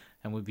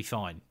and we'll be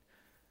fine.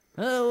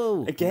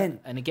 Oh,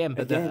 Again. and again,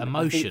 but Again, the I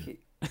emotion. think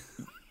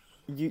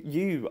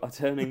You are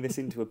turning this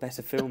into a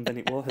better film than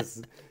it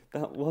was.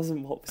 That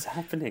wasn't what was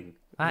happening.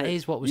 That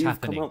is what was You've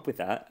happening. come up with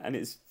that, and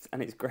it's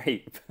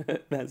great.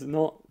 But that's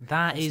not.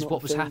 That that's is not what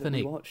the was film that we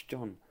happening. watched,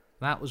 John.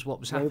 That was what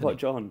was happening. Robot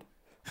John.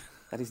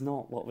 That is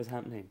not what was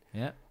happening.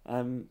 Yeah.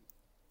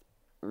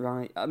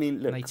 Right. I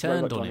mean, look, They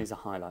turned Robot on John him. is a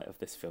highlight of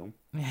this film.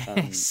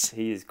 Yes.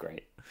 He is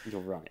great.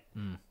 You're right.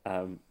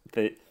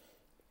 But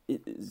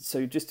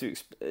so just to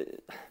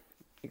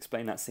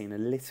explain that scene a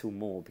little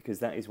more, because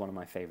that is one of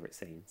my favourite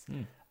scenes.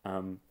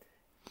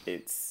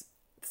 It's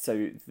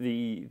so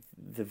the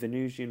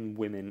Venusian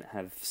women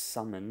have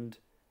summoned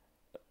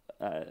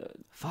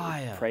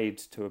Fire. prayed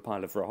to a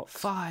pile of rocks.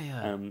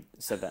 Fire.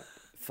 So that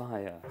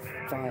fire.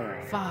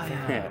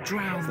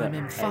 Drown So them that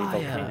in a fire.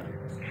 volcano.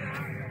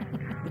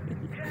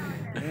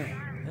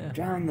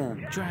 Drown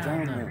them.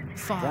 Drown them. Drown them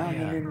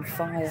Fire. in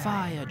fire.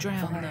 Fire.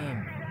 Drown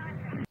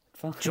them.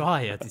 Fire.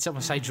 Dryer. Did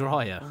someone say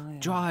dryer?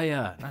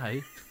 Dryer.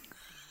 No.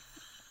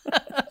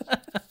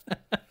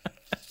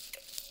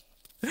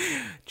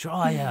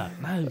 Dryer.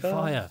 No,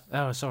 fire.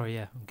 Oh, sorry,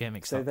 yeah. I'm getting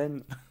mixed So up.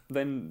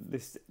 then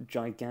this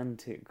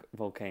gigantic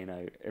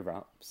volcano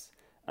erupts,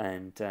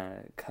 and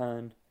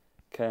Kern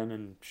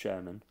and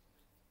Sherman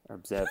are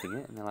observing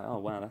it, and they're like, oh,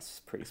 wow, that's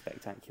pretty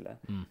spectacular.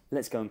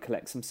 Let's go and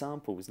collect some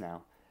samples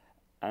now.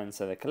 And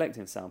so they're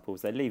collecting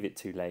samples. They leave it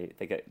too late.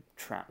 They get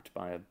trapped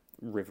by a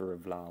river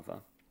of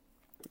lava.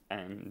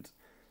 And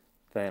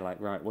they're like,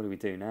 right, what do we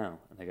do now?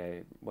 And they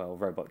go, well,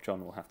 Robot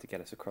John will have to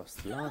get us across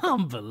the lava.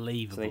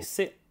 Unbelievable.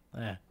 So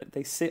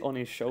they sit on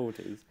his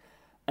shoulders.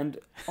 And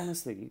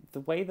honestly,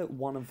 the way that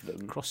one of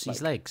them... Cross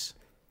his legs.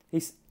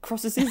 He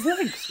crosses his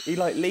legs. He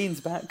leans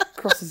back,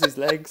 crosses his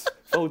legs,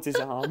 folds his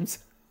arms.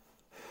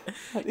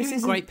 This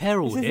is great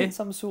peril this here. isn't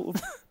some sort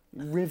of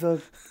river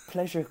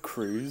pleasure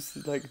cruise,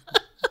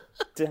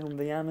 down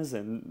the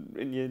Amazon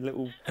in your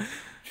little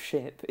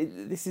ship.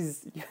 This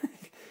is...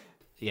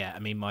 Yeah, I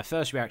mean, my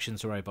first reaction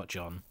to Robot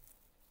John,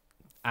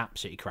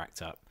 absolutely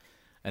cracked up.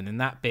 And then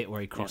that bit where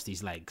he crossed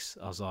his legs,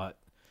 I was like,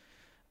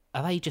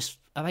 are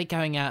they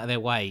going out of their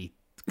way?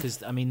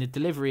 Because, I mean, the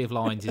delivery of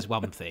lines is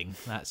one thing.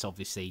 That's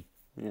obviously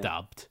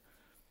dubbed.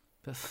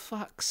 But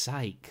fuck's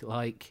sake,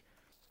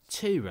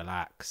 too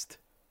relaxed.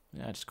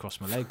 Yeah, I just cross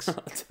my legs.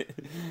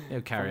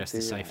 He'll carry us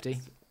to safety.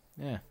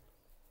 Yeah.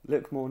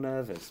 Look more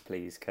nervous,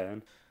 please,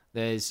 Kern.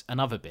 There's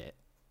another bit,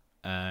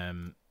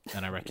 and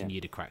I reckon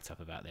you'd have cracked up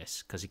about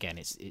this, because, again,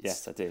 it's...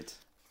 Yes, I did.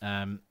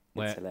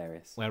 It's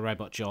hilarious. Where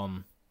Robot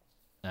John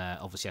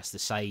obviously has to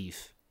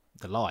save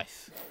the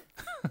life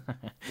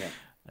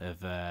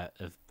of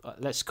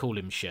let's call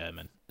him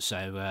Sherman.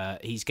 So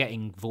he's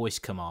getting voice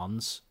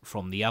commands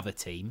from the other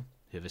team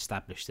who have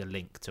established a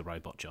link to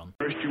Robot John.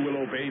 First, you will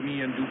obey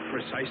me and do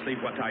precisely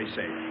what I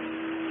say.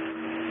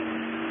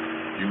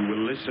 You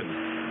will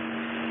listen.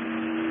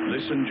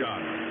 Listen,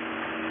 John.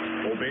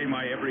 Obey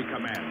my every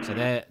command. So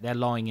they're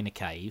lying in a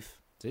cave.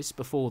 This is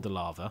before the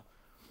lava.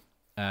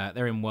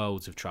 They're in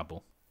worlds of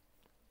trouble.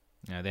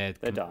 They're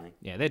dying.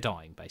 Yeah, they're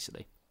dying,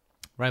 basically.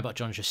 Robot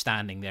John's just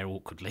standing there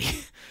awkwardly,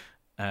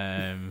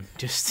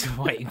 just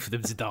waiting for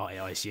them to die,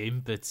 I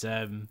assume. But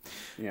so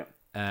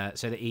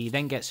that he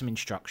then gets some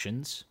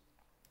instructions,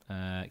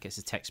 gets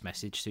a text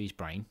message to his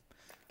brain,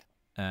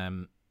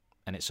 and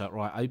it's like,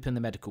 right, open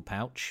the medical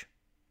pouch.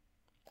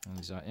 And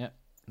he's like, yeah.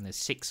 And there's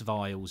 6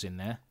 vials in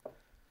there.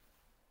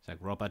 It's like,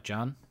 Robot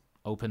John,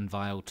 open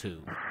vial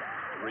 2.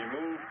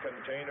 Remove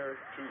container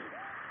 2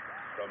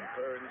 from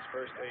Kern's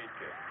first aid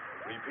kit.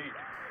 Repeat.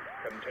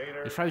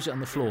 Container. He throws it on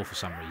the floor for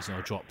some reason,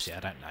 or drops it. I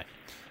don't know.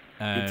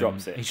 He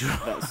drops it.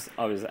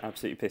 I was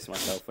absolutely pissing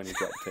myself when he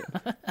dropped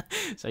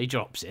it. So he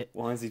drops it.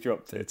 Why has he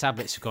dropped The it?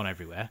 tablets have gone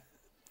everywhere,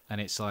 and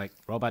it's like,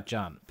 Robot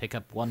John, pick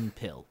up 1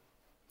 pill.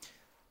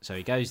 So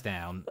he goes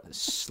down the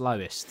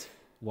slowest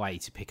way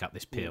to pick up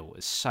this pill.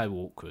 It's so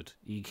awkward.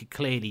 You could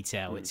clearly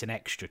tell it's an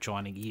extra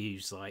trying to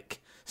use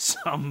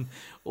some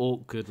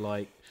awkward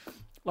like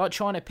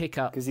trying to pick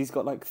up, Because he's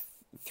got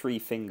 3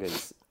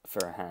 fingers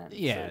for a hand.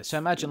 Yeah, so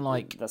imagine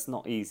that's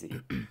not easy.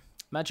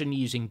 Imagine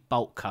using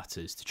bolt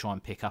cutters to try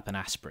and pick up an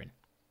aspirin.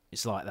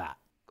 It's like that.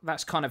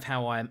 That's kind of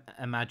how I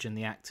imagine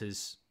the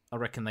actors. I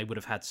reckon they would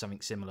have had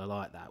something similar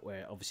like that,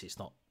 where obviously it's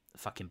not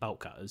fucking bolt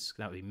cutters.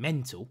 That would be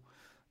mental.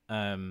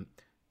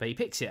 But he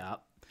picks it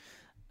up,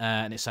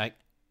 and it's like,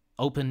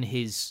 open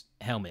his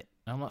helmet.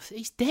 And I'm like,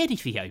 he's dead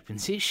if he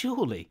opens it,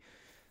 surely.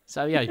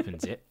 So he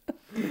opens it.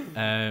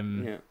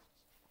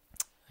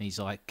 He's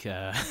like,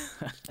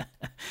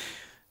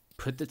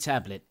 put the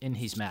tablet in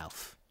his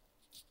mouth,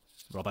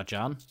 Robot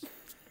John,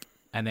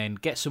 and then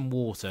get some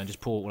water and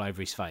just pour it all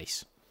over his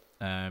face.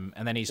 And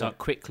then he's like,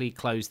 quickly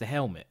close the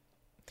helmet.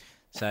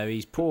 So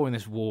he's pouring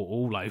this water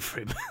all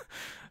over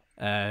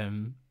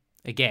him.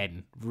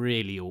 Again,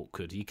 really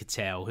awkward. You could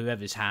tell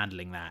whoever's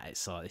handling that,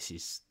 it's like, this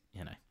is,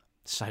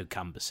 so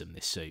cumbersome,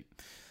 this suit.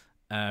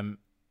 And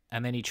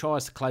then he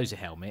tries to close the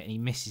helmet and he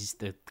misses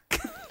the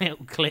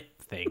little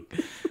clip thing.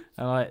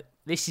 I'm like,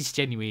 this is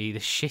genuinely the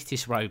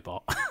shittest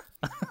robot.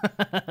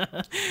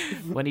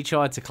 When he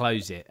tried to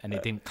close it and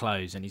it didn't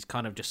close, and he's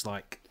kind of just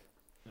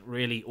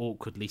really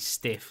awkwardly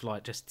stiff,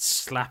 just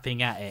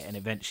slapping at it, and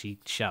eventually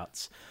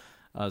shuts.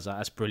 I was like,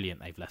 that's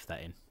brilliant, they've left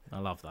that in. I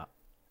love that.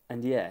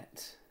 And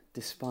yet,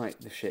 despite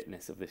the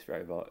shitness of this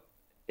robot,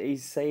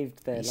 he's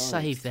saved their lives. He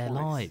saved their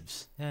twice.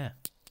 lives, yeah.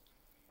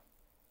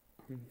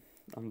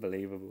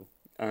 Unbelievable.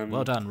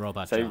 Well done,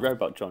 Robot So John.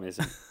 Robot John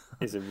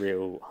is a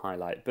real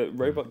highlight. But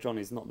Robot John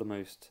is not the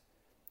most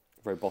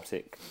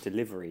robotic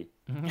delivery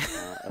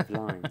of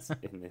lines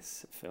in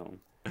this film.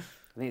 I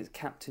think it's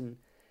Captain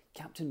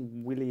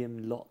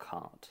William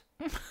Lockhart.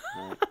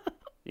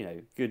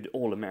 Good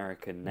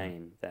all-American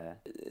name there.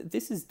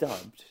 This is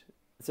dubbed.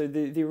 So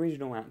the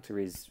original actor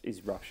is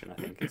Russian,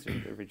 I think. It's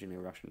originally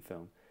a Russian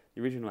film.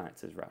 The original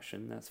actor's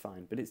Russian, that's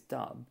fine. But it's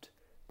dubbed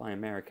by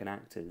American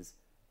actors,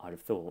 I'd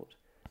have thought.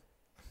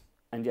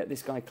 And yet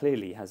this guy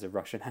clearly has a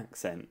Russian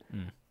accent.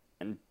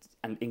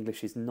 And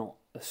English is not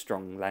a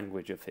strong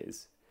language of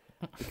his.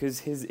 Because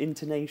his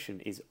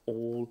intonation is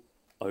all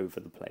over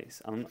the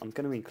place. I'm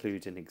going to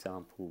include an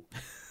example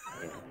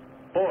here.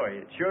 Boy,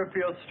 it sure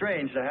feels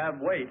strange to have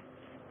weight.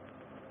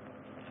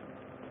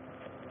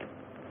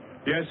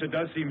 Yes, it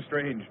does seem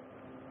strange.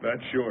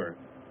 That's sure.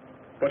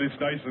 But it's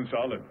nice and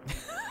solid.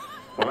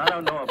 Well, I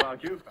don't know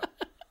about you.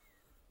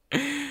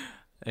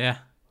 Yeah.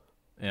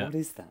 Yeah. What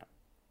is that?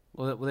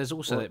 Well, there's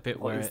also What- that bit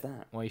what where is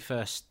that? where he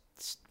first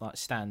like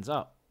stands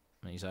up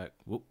and he's like,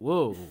 whoa,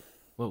 whoa,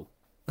 whoa,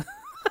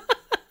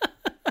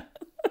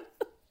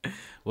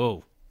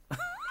 whoa,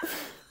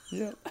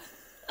 Yeah.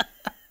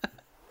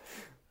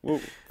 Well,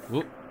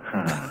 whoa.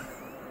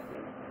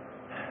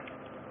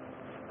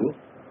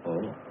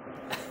 Oh.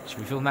 Should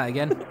we film that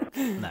again?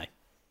 No.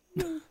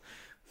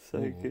 so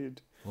Ooh.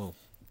 good. Whoa.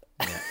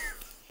 Yeah.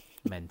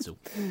 Mental.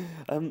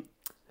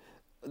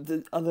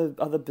 The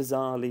other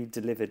bizarrely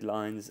delivered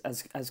lines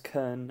as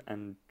Kern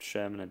and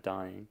Sherman are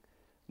dying,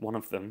 one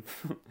of them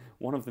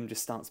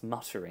just starts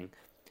muttering,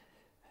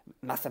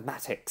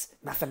 mathematics.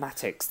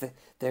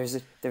 There is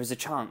a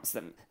chance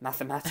that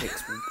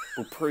mathematics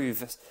will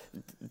prove us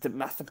that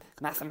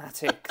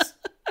mathematics.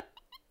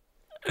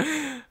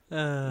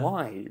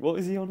 Why? What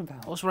is he on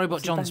about? What's Robot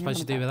he John banging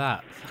supposed to on do with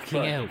about? that? Fucking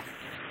Right. hell.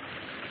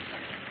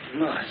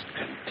 Must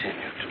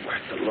continue to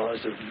work the laws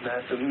of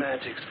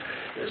mathematics.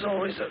 There's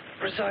always a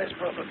precise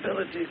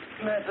probability.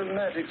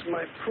 Mathematics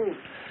might prove.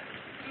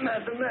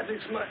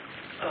 Mathematics might.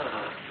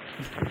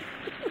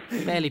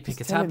 Barely pick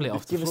a Tell him, tablet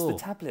off the give floor.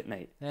 us the tablet,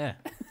 mate. Yeah.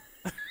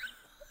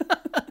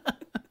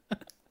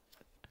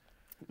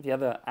 The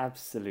other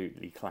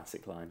absolutely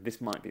classic line, this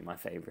might be my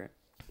favourite,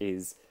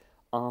 is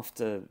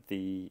after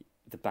the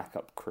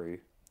backup crew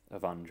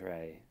of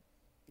Andre,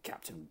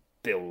 Captain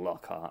Bill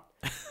Lockhart,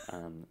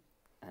 and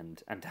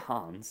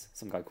Hans,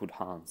 some guy called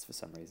Hans for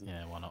some reason.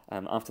 Yeah, why not?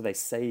 After they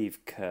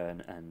save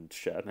Kern and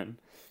Sherman,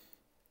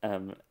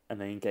 and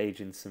they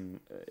engage in some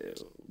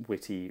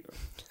witty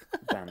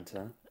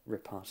banter,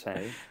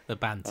 repartee. The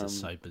banter's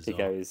so He bizarre.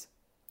 goes,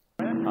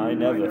 I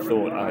never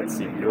thought I'd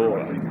see your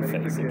ugly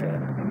face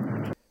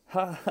again.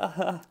 Ha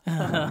ha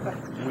ha.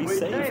 We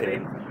save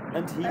him,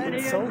 and he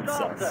insults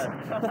us.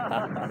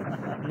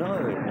 No,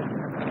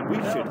 we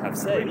should have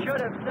saved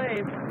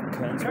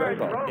Kern's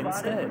robot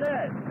instead.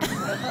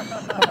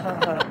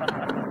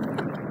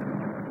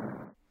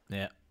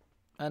 Yeah.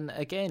 And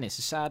again, it's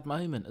a sad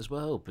moment as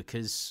well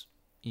because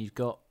you've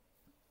got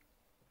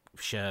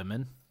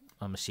Sherman,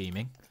 I'm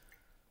assuming,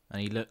 and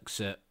he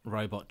looks at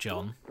Robot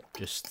John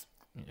just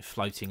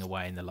floating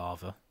away in the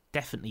lava,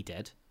 definitely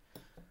dead.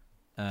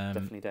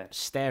 Definitely dead.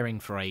 Staring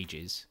for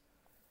ages,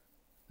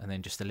 and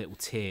then just a little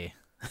tear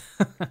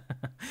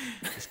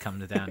just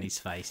comes down his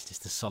face,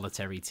 just a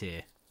solitary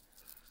tear.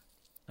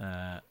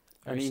 And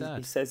Very he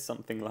sad. says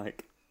something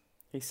like,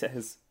 he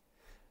says,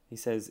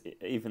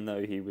 even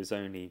though he was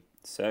only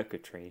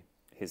circuitry,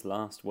 his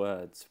last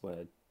words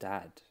were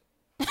 "Dad,"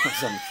 or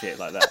some shit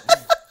like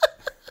that.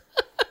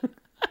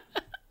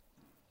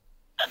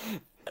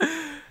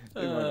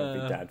 It might not be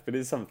Dad, but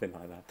it's something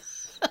like that.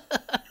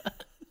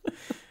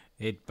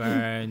 It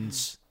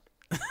burns.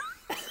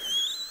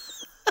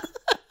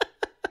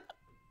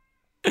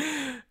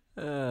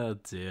 Oh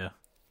dear.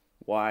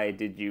 Why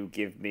did you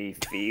give me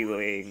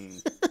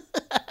feelings?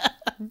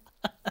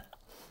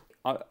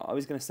 I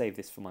was going to save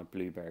this for my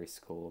Blueberry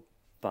score,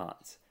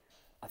 but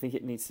I think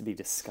it needs to be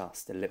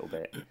discussed a little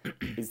bit.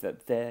 Is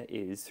that there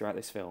is, throughout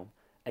this film,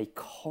 a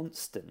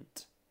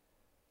constant,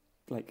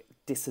 like,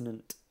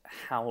 dissonant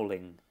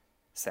howling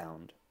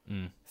sound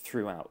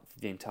throughout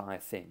the entire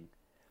thing.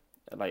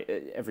 Like,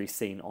 every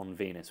scene on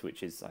Venus,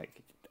 which is,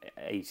 like,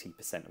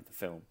 80% of the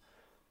film,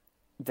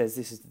 there's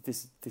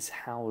this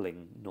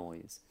howling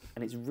noise,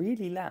 and it's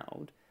really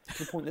loud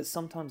to the point that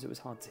sometimes it was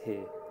hard to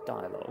hear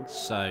dialogue,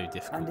 So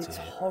difficult and to it's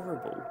hear.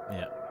 horrible.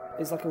 Yeah.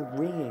 It's like a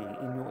ringing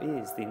in your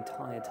ears the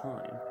entire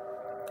time.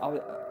 I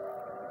was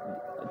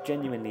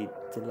genuinely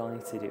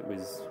delighted it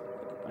was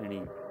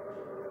only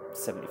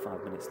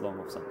 75 minutes long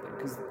or something,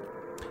 because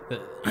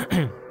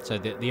So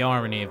the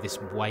irony of this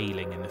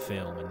wailing in the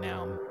film, and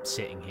now I'm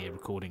sitting here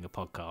recording a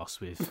podcast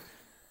with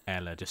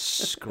Ella just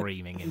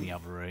screaming in the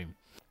other room.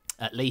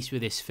 At least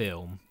with this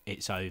film,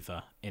 it's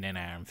over in an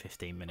hour and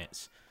 15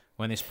 minutes.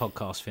 When this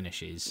podcast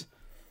finishes,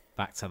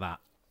 back to that.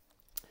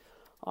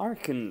 I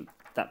reckon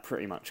that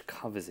pretty much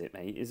covers it,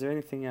 mate. Is there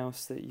anything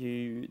else that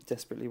you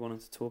desperately wanted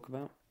to talk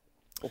about?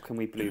 Or can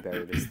we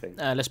blueberry this thing?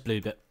 Let's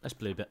blue bit.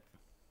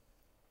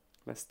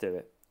 Let's do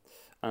it.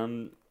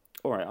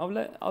 All right,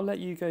 I'll let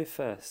you go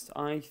first.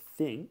 I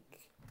think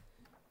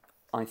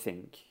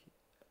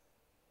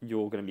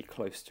you're going to be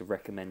close to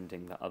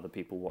recommending that other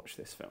people watch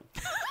this film.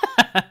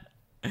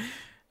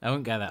 I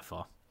won't go that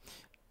far.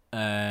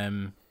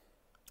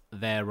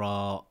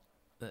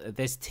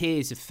 There's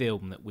tiers of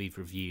film that we've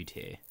reviewed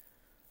here.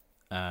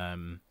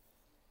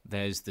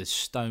 There's the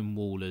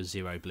Stonewaller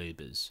Zero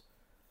Bloopers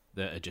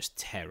that are just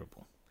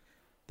terrible,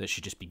 that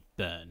should just be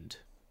burned.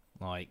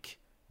 Like,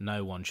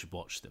 no one should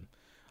watch them.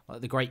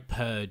 Like the great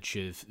purge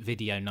of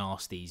video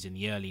nasties in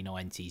the early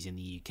 90s in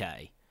the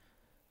UK.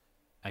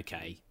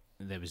 Okay,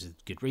 there was a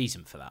good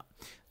reason for that.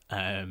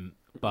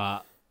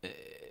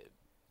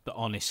 But But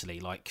honestly,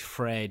 like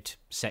Fred,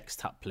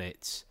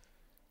 Sextuplets,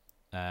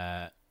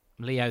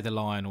 Leo the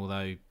Lion,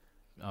 although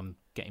I'm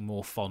getting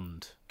more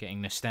fond, getting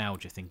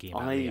nostalgia thinking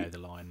about Leo the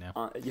Lion now.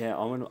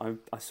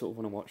 I sort of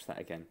want to watch that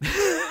again.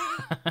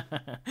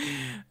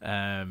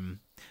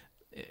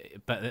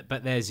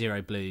 But they're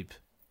Zero Bloob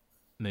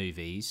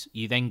movies.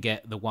 You then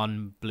get the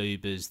one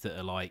bloobers that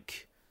are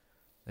like,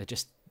 they're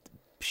just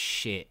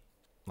shit,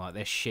 like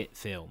they're shit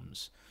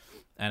films,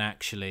 and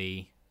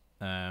actually,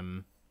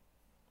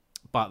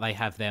 but they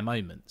have their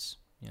moments.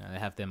 They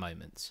have their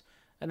moments.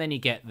 And then you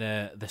get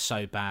the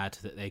so bad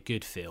that they're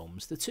good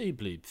films, the two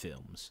Bloob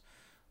films,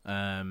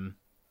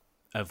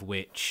 of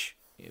which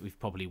we've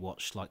probably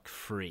watched like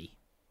 3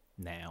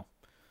 now.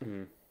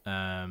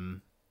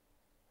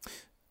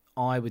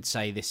 I would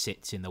say this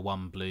sits in the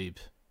one Bloob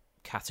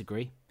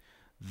category.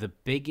 The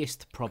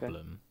biggest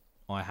problem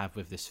I have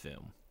with this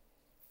film,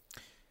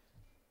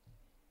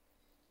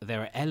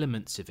 there are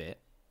elements of it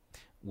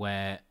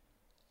where,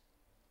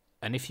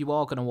 and if you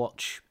are going to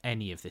watch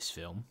any of this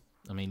film,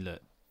 I mean,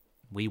 look,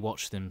 we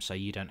watch them so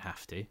you don't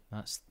have to.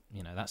 That's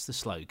the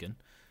slogan.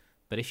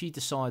 But if you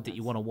decide that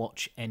you want to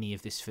watch any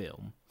of this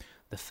film,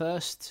 the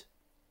first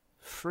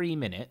 3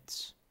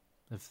 minutes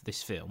of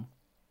this film,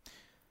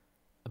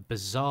 a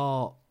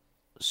bizarre,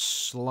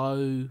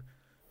 slow,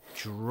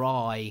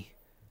 dry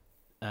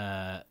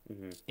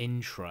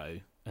intro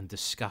and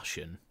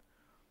discussion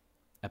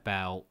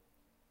about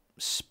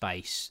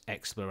space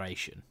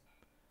exploration.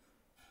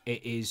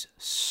 It is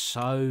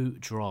so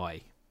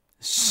dry.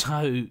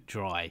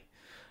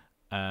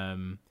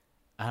 And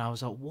I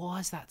was like, why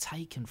has that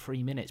taken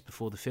 3 minutes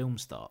before the film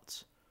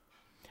starts?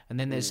 And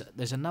then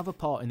there's another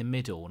part in the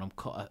middle, and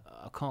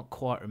I can't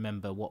quite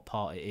remember what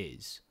part it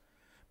is.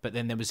 But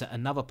then there was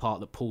another part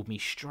that pulled me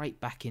straight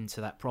back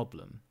into that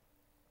problem,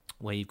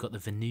 where you've got the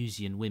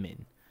Venusian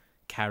women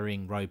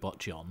carrying Robot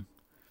John.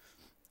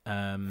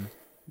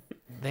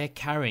 They're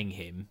carrying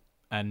him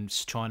and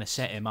trying to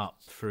set him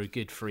up for a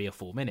good 3 or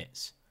 4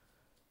 minutes.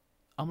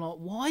 I'm like,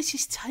 why is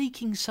this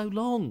taking so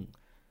long?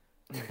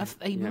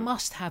 They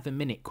must have a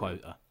minute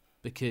quota,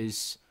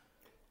 because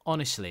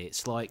honestly,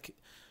 it's like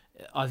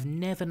I've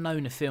never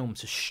known a film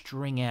to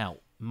string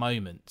out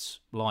moments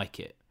like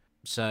it.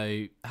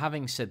 So,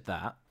 having said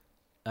that,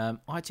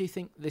 I do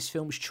think this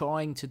film's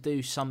trying to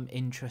do some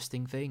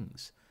interesting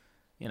things.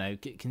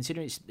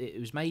 Considering it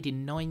was made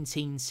in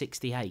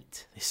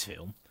 1968, this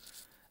film,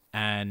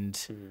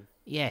 and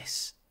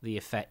yes, the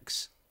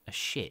effects are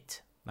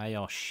shit. They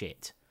are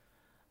shit.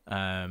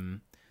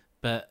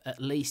 But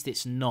at least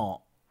it's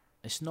not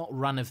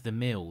run of the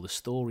mill. The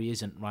story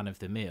isn't run of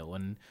the mill,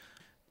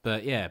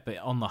 but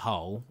on the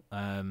whole,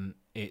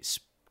 it's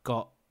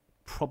got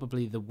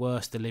probably the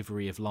worst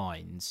delivery of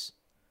lines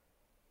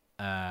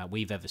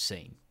we've ever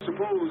seen.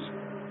 Suppose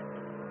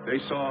they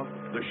saw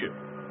the ship,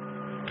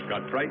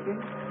 got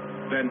frightened,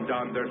 then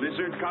donned their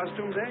lizard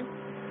costumes,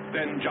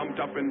 then jumped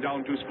up and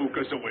down to spook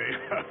us away.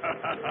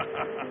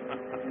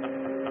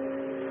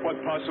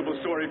 What possible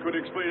story could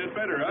explain it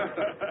better, huh?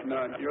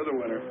 None. You're the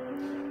winner.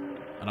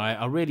 And I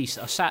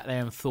sat there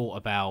and thought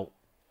about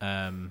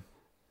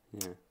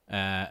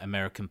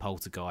American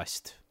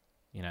Poltergeist.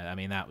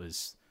 That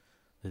was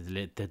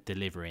the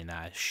delivery in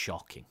that is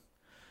shocking.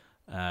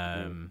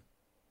 And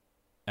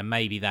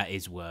maybe that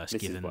is worse.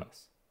 This given, is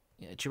worse.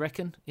 Yeah, do you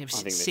reckon? It was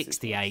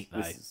 68 though.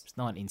 It's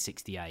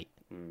 1968.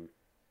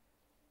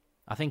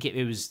 I think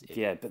it was.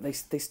 Yeah, but they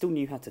still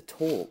knew how to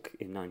talk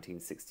in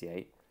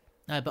 1968.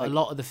 No, but a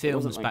lot of the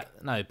films back.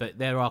 No, but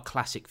there are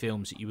classic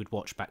films that you would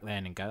watch back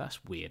then and go,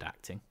 "That's weird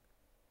acting."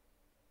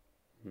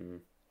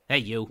 Hey,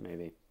 you.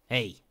 Maybe.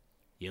 Hey,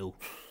 you.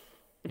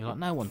 You're like,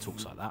 no one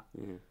talks like that.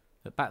 Yeah.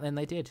 But back then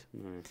they did.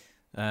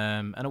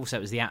 And also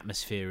it was the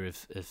atmosphere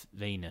of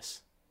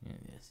Venus. Yeah,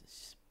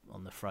 it's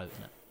on the throat,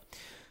 isn't it?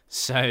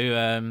 So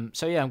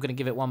yeah, I'm going to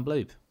give it one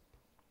Bloob.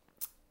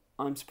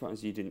 I'm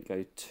surprised you didn't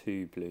go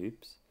 2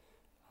 Bloobs.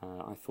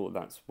 I thought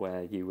that's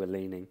where you were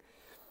leaning.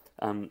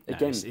 Again,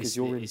 because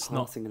you're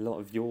imparting a lot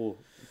of your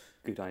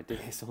good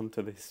ideas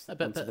onto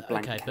the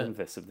blank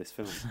canvas of this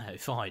film. No,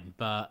 fine,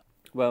 but...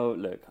 Well,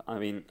 look, I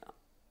mean,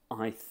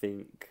 I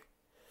think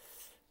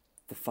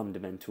the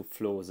fundamental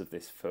flaws of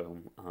this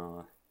film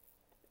are...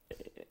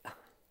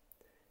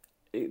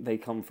 They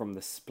come from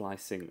the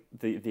splicing,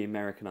 the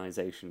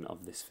Americanization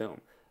of this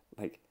film.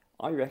 Like,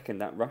 I reckon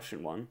that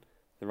Russian one,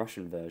 the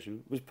Russian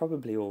version, was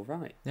probably all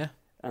right. Yeah.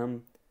 A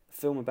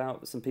film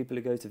about some people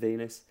who go to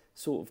Venus,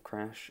 sort of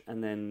crash,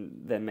 and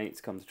then their mates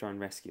come to try and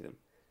rescue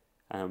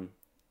them.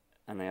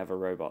 And they have a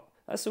robot.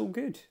 That's all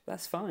good.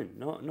 That's fine.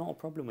 Not a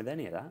problem with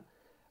any of that.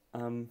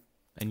 And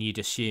you'd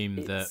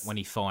assume that when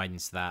he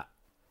finds that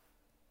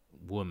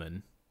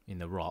woman in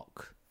the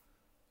rock,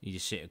 you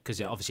just see,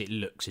 because obviously it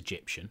looks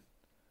Egyptian,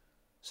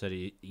 so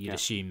you'd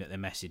assume that the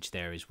message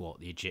there is what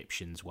the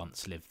Egyptians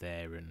once lived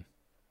there and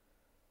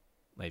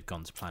they've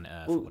gone to planet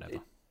Earth or whatever.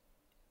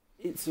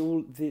 It's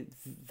all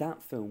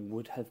that film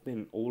would have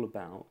been all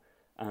about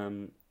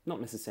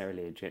not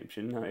necessarily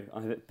Egyptian, no,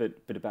 but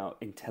about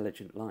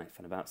intelligent life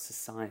and about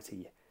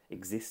society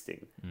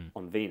existing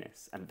on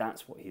Venus, and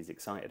that's what he's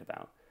excited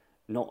about.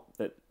 not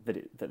that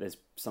there's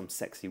some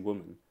sexy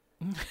woman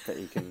that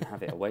he can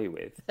have it away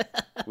with,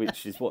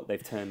 which is what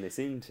they've turned this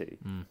into.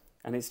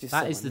 And it's just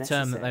That so is the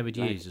term that they would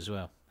unnecessary. use as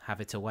well.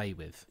 Have it away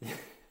with.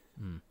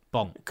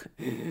 Bonk.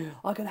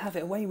 I can have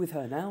it away with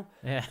her now.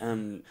 Yeah.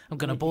 I'm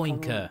going to you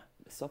boink can't. her.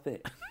 Stop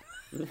it.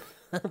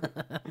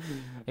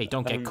 Hey,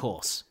 don't get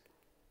coarse.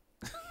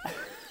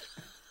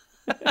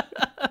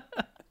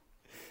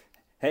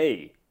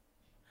 Hey,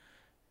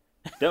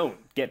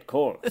 don't get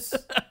coarse,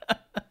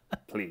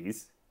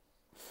 please.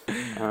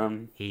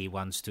 He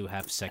wants to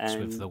have sex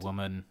with the and-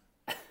 woman.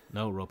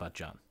 No, Robot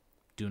John.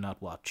 Do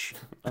not watch.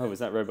 Oh, was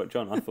that Robot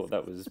John? I thought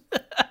that was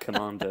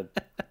Commander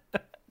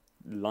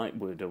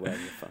Lightwood or whatever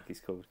the fuck he's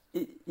called.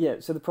 Yeah,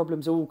 so the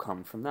problems all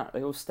come from that.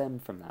 They all stem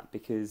from that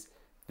because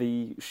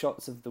the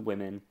shots of the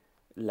women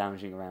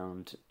lounging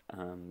around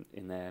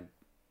in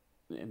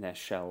their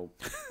shell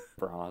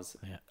bras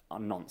Yeah. are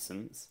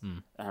nonsense.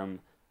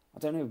 I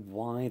don't know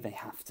why they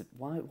have to.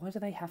 Why do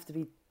they have to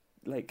be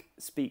like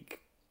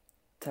speak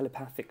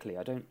telepathically?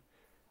 I don't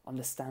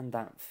understand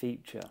that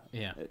feature.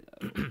 Yeah.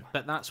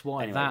 But that's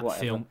why Anyway, that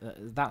whatever. film.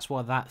 That's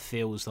why that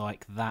feels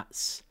like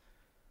that's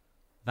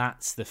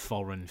the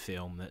foreign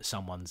film that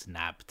someone's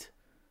nabbed,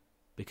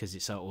 because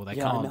it's like, well, they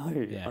Yeah, can't. I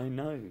know. Yeah. I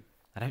know,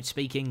 I don't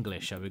speak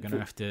English, so we're gonna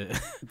have to.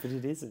 but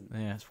it isn't.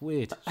 Yeah, it's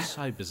weird. It's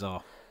so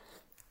bizarre.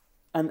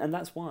 And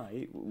that's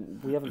why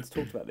we haven't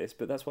talked about this,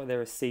 but that's why there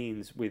are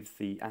scenes with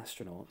the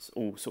astronauts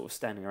all sort of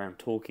standing around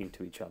talking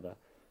to each other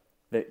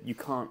that you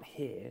can't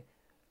hear,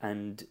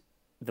 and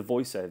the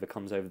voiceover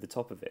comes over the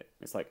top of it.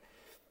 It's like,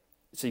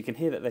 so you can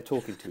hear that they're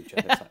talking to each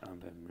other.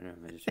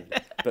 It's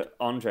like, but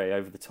Andre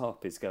over the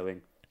top is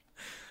going,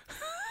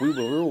 we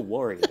were all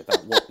worried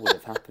about what would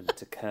have happened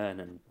to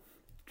Kern and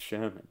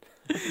Sherman.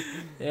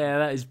 Yeah,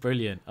 that is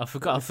brilliant. I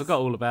forgot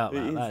all about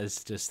that. It That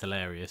is just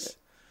hilarious.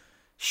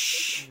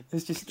 Shh.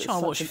 It's just Try and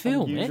such watch an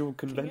film, unusual eh?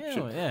 convention.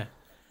 King hell,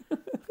 yeah.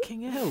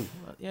 King hell.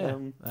 Yeah.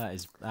 Um,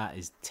 that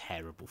is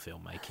terrible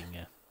filmmaking,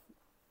 yeah.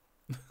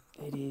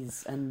 It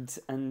is, and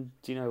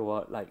do you know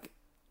what? Like,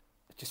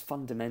 just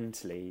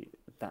fundamentally,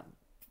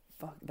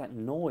 that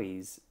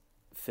noise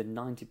for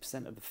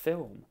 90% of the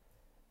film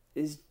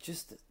is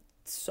just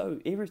so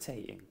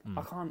irritating.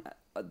 I can't.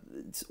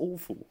 It's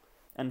awful,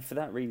 and for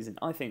that reason,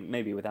 I think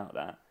maybe without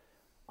that,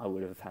 I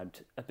would have had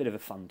a bit of a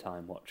fun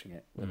time watching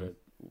it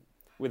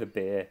with a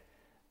beer,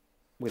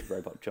 with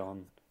Robot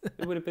John.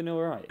 It would have been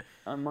all right.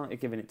 I might have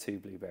given it 2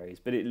 blueberries,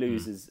 but it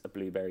loses a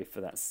blueberry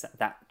for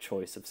that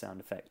choice of sound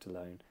effect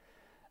alone.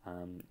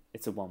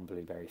 It's a 1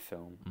 blueberry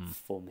film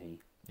for me.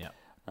 Yeah.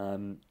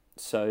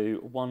 So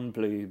 1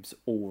 bloobs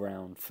all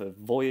round for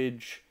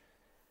Voyage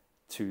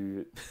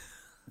to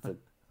the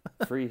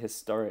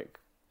prehistoric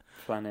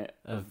planet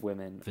of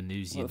women.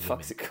 Venusian What the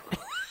fuck's women.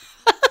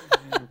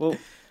 it called? Well,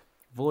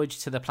 Voyage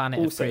to the planet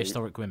of Also-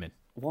 prehistoric women.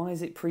 why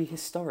is it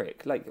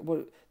prehistoric? Like,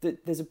 well,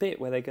 there's a bit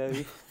where they go,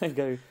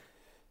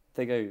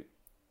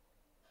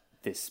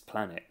 this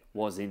planet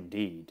was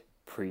indeed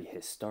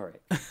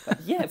prehistoric. Like,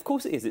 yeah, of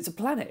course it is. It's a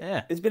planet.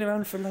 Yeah. It's been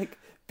around for like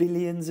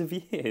billions of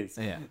years.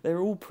 Yeah. They're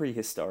all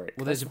prehistoric.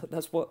 Well,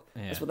 that's what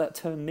Yeah. that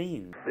term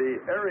means. The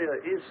area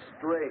is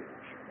strange.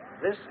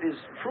 This is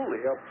truly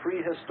a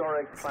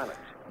prehistoric planet.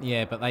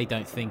 Yeah, but they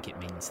don't think it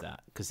means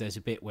that, because there's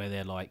a bit where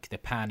they're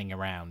panning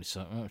around.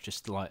 So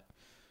just like,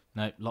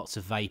 no, lots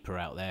of vapor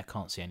out there.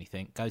 Can't see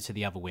anything. Go to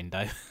the other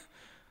window.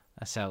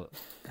 That's how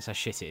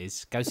shit it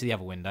is. Go to the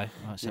other window.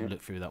 Let's have a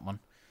look through that one.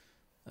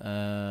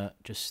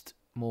 Just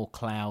more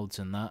clouds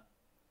and that.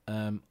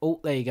 Oh,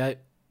 there you go.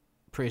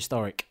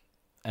 Prehistoric.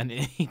 And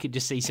you could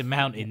just see some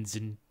mountains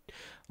and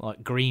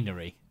like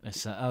greenery.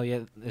 It's, oh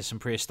yeah, there's some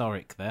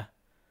prehistoric there.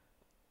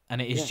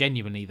 And it is Yeah.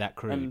 genuinely that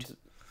crude. And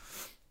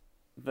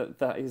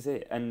that is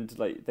it. And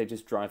like they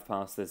just drive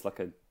past. There's like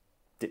a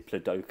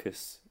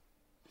diplodocus.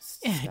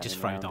 Yeah, just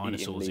throw standing around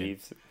eating dinosaurs in.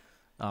 leaves.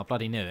 Oh, I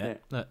bloody knew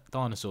it. Look,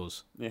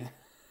 dinosaurs. Yeah,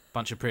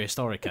 Bunch of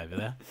prehistoric over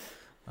there.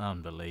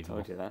 Unbelievable.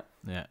 told you that.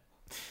 Yeah.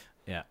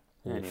 Yeah.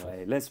 Awful.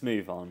 Anyway, let's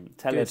move on.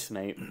 Tell Good. us,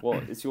 mate.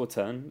 What? It's your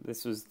turn.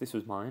 This was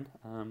mine.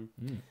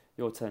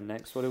 Your turn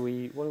next. What are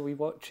we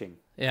watching?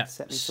 Yeah.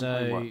 Set me some So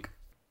homework.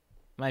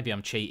 maybe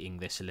I'm cheating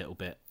this a little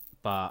bit,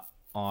 but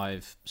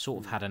I've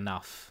sort of had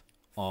enough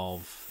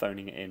of.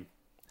 Phoning it in.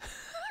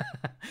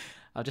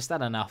 I've just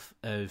had enough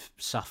of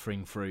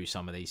suffering through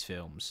some of these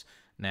films.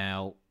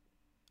 Now,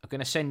 I'm going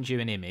to send you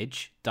an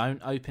image.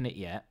 Don't open it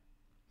yet.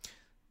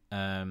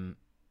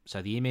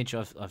 So the image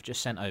I've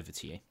just sent over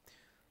to you.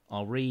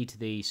 I'll read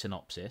the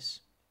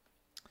synopsis.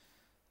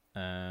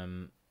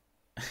 Oh,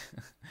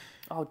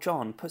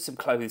 John, put some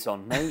clothes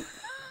on, mate.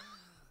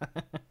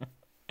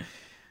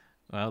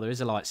 Well, there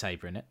is a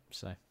lightsaber in it.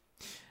 So,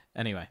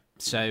 anyway,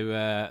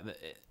 so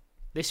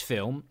this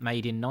film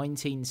made in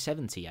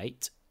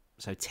 1978,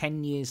 so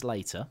 10 years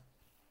later,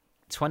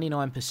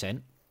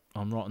 29%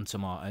 on Rotten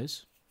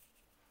Tomatoes,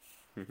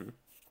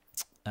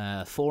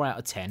 4 out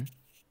of 10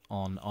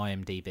 on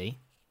IMDb,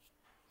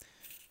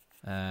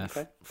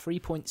 Okay.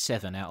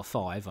 3.7 out of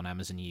 5 on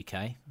Amazon UK.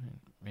 I don't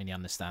really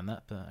understand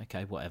that, but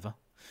okay, whatever.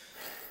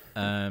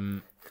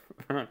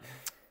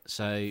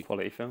 So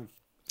Quality film.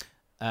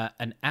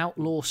 an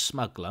outlaw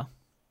smuggler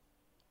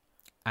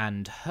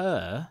and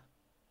her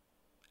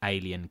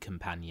alien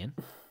companion.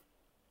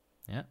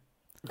 Yeah.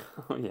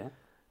 Oh yeah.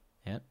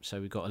 Yeah, so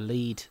we've got a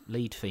lead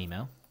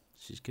female,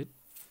 which is good.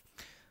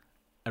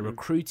 Are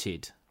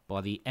recruited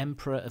by the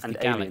Emperor of And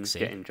the aliens Galaxy.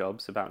 getting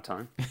jobs, about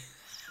time.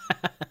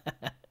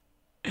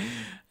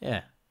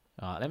 Yeah.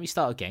 All right, let me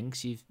start again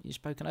because you've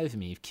spoken over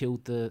me. You've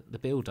killed the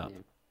build up. Yeah.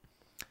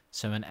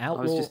 So an I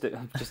outlaw. was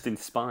just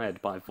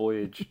inspired by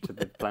Voyage to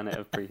the Planet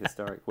of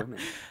Prehistoric Women.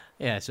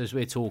 Yeah. So as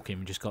we're talking,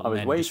 we just got I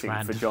was Len just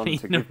waiting for John randomly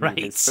to give me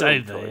narrate his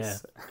film over.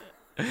 choice.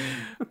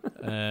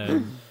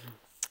 Yeah.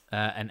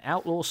 An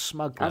outlaw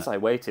smuggler. As I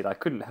waited, I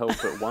couldn't help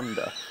but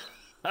wonder.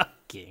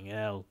 Fucking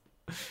hell.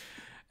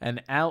 An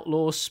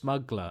outlaw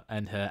smuggler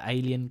and her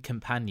alien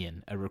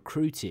companion are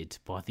recruited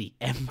by the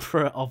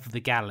Emperor of the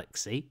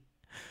Galaxy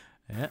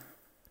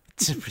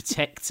to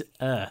protect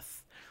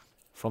Earth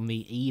from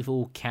the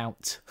evil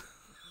Count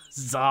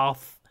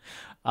Zarth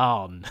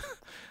Arn.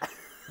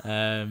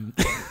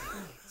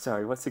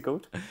 Sorry, what's it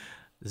called?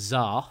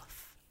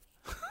 Zarth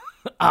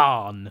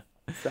Arn.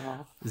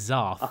 Zar.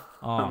 Zarth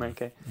Arn.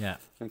 Okay. Yeah.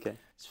 Okay.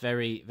 It's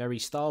very, very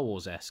Star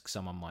Wars-esque,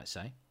 someone might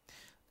say.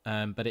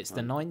 But it's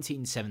the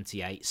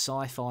 1978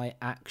 sci-fi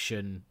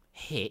action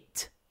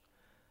hit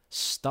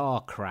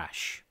Star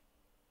Crash.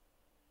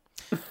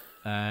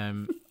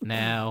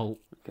 Now,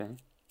 Okay.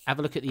 have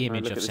a look at the Can I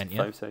image look I've at this sent you.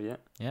 photo, yeah.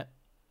 Yeah.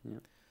 Yeah.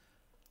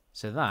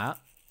 So that,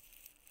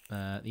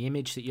 the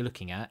image that you're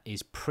looking at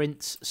is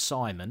Prince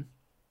Simon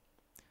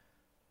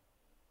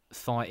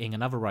fighting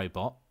another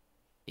robot.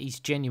 He's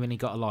genuinely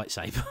got a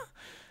lightsaber.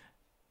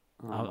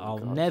 Oh, I'll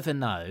God. never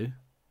know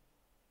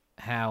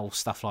how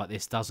stuff like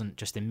this doesn't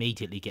just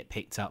immediately get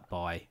picked up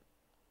by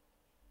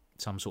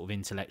some sort of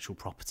intellectual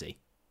property.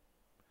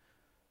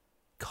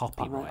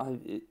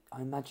 Copyright.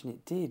 I imagine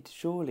it did.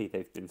 Surely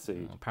they've been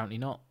sued. Well, apparently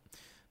not.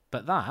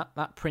 But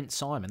that Prince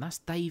Simon,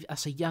 that's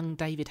a young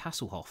David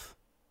Hasselhoff.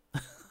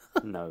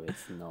 No,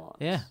 it's not.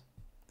 Yeah.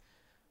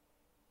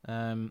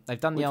 They've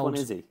done Which the old. one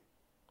is he?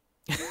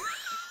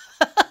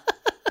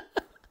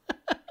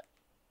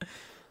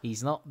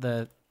 He's not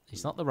the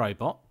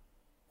robot.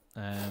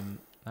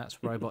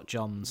 That's Robot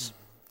John's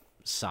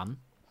son.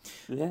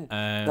 Yeah,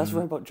 that's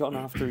Robot John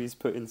after he's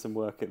put in some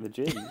work at the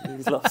gym.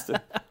 He's lost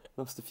a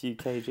few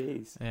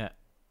kgs. Yeah,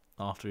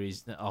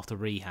 after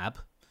rehab.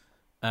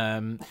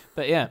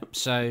 But yeah,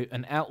 so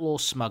an outlaw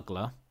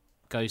smuggler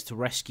goes to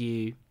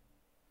rescue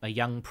a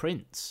young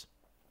prince.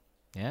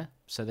 Yeah,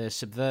 so they're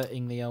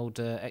subverting the old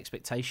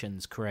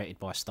expectations created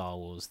by Star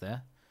Wars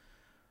there.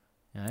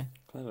 You know,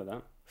 Clever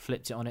that.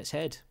 flipped it on its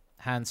head.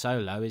 Han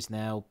Solo is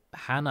now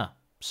Hannah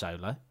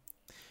Solo.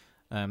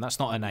 That's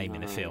not her name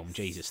in the film. Nice.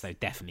 Jesus, they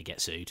definitely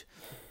get sued.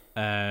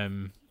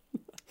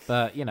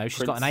 But you know,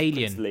 she's got an Prince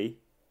alien. Lee.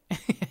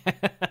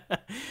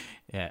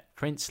 Yeah,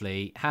 Prince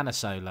Lee, Hannah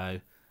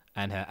Solo,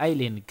 and her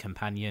alien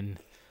companion,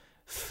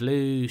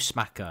 Flu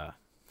Smacker.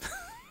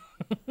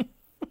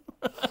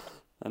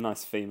 A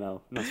nice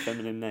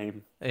feminine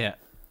name. Yeah,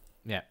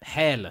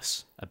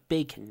 hairless.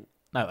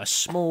 A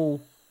small,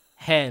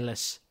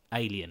 hairless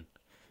alien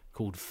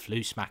called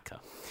Flu Smacker.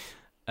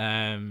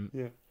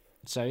 Yeah.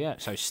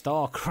 So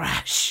Star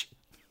Crash.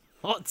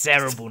 What a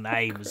terrible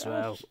name as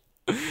well.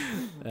 What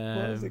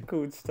is it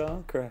called?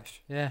 Star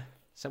Crash. Yeah.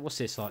 So what's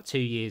this, like 2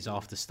 years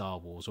after Star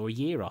Wars, or a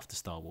year after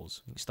Star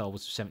Wars? I think Star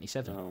Wars was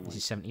 77. Oh This my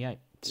is 78.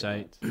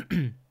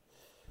 God.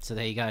 So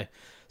there you go.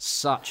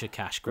 Such a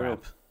cash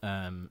grab.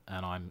 And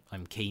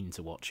I'm keen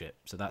to watch it.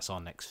 So that's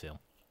our next film.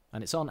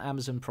 And it's on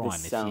Amazon Prime.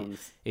 This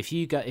sounds... If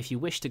you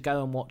wish to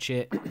go and watch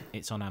it,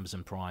 it's on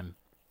Amazon Prime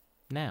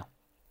now.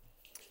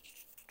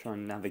 Try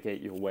and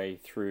navigate your way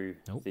through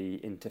the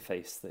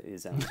interface that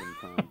is Amazon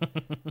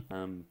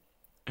Prime.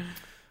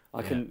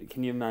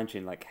 Can you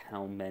imagine like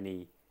how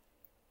many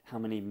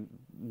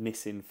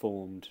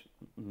misinformed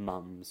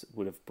mums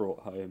would have brought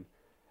home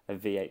a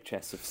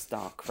VHS of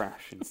Star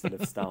Crash instead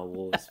of Star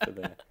Wars for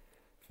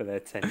their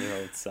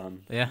 10-year-old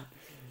son? Yeah.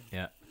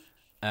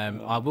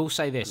 I will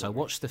say this: I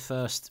watched the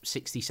first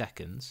 60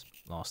 seconds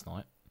last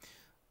night,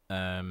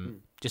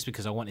 just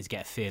because I wanted to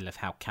get a feel of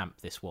how camp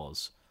this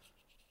was.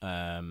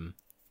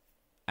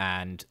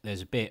 And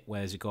there's a bit where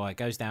there's a guy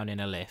goes down in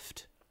a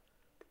lift,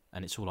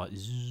 and it's all like,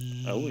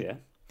 zzz. Oh yeah.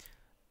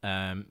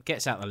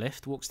 Gets out the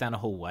lift, walks down a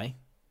hallway,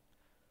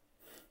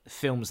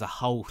 films the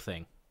whole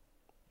thing.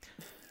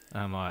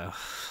 I'm like, oh,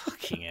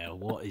 fucking hell,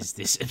 what is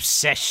this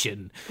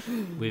obsession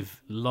with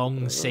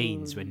long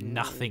scenes when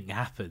nothing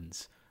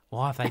happens?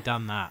 Why have they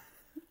done that?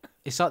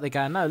 It's like they're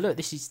going, no, look,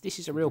 this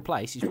is a real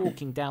place. He's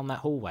walking down that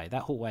hallway.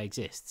 That hallway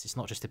exists. It's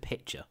not just a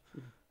picture.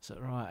 So,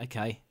 right,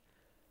 okay.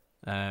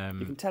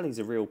 You can tell he's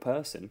a real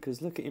person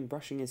because look at him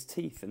brushing his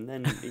teeth and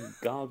then he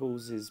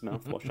gargles his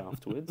mouthwash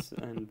afterwards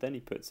and then he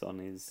puts on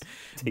his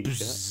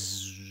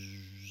t-shirt.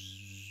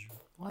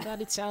 Why they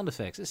added sound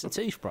effects? It's a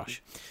toothbrush.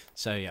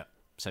 So yeah.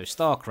 So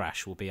Star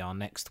Crash will be our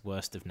next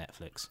worst of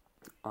Netflix.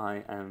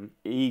 I am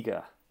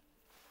eagerly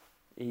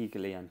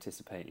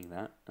anticipating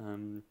that.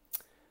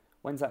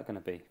 When's that going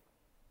to be?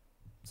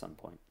 At some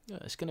point. Yeah,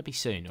 it's going to be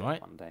soon, all right?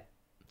 One day.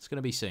 It's going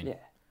to be soon. Yeah.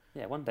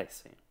 Yeah, one day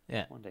soon.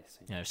 Yeah. One day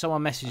soon. You know, if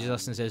someone messages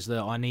us and says,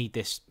 look, I need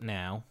this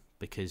now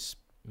because,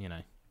 you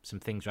know, some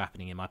things are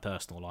happening in my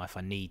personal life,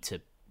 I need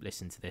to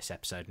listen to this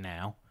episode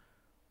now,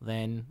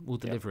 then we'll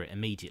deliver it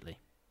immediately.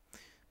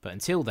 But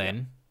until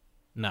then,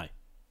 no.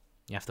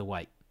 You have to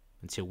wait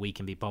until we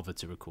can be bothered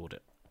to record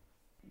it.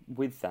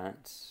 With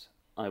that,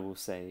 I will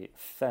say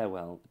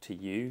farewell to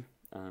you,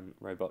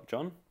 Robot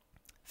John.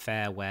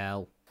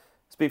 Farewell.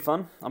 It's been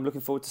fun. I'm looking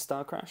forward to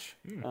Star Crash.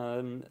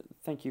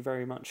 Thank you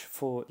very much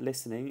for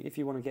listening. If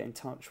you want to get in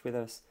touch with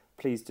us,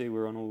 please do.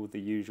 We're on all the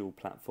usual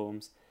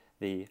platforms.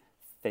 The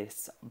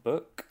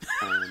Facebook,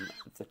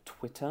 the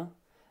Twitter,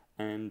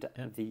 and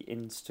the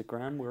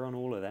Instagram. We're on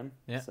all of them.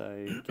 Yeah.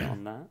 So get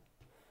on that.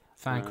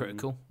 Fan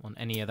Critical on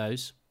any of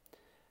those.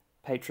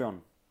 Patreon.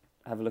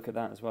 Have a look at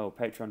that as well.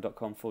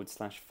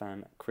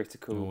 Patreon.com/Fan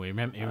Critical. Oh, he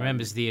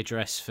remembers the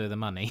address for the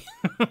money.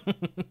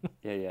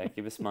 Yeah,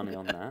 give us money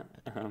on that.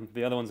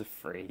 The other ones are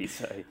free,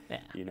 so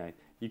you know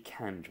you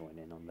can join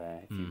in on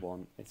there if you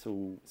want. It's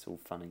all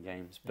fun and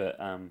games. But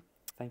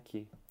thank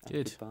you. And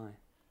Good. Goodbye.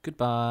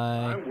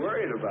 Goodbye. I'm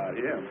worried about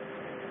him.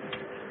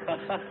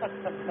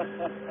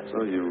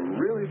 So you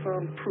really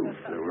found proof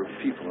there were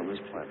people on this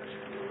planet.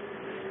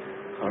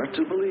 Hard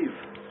to believe.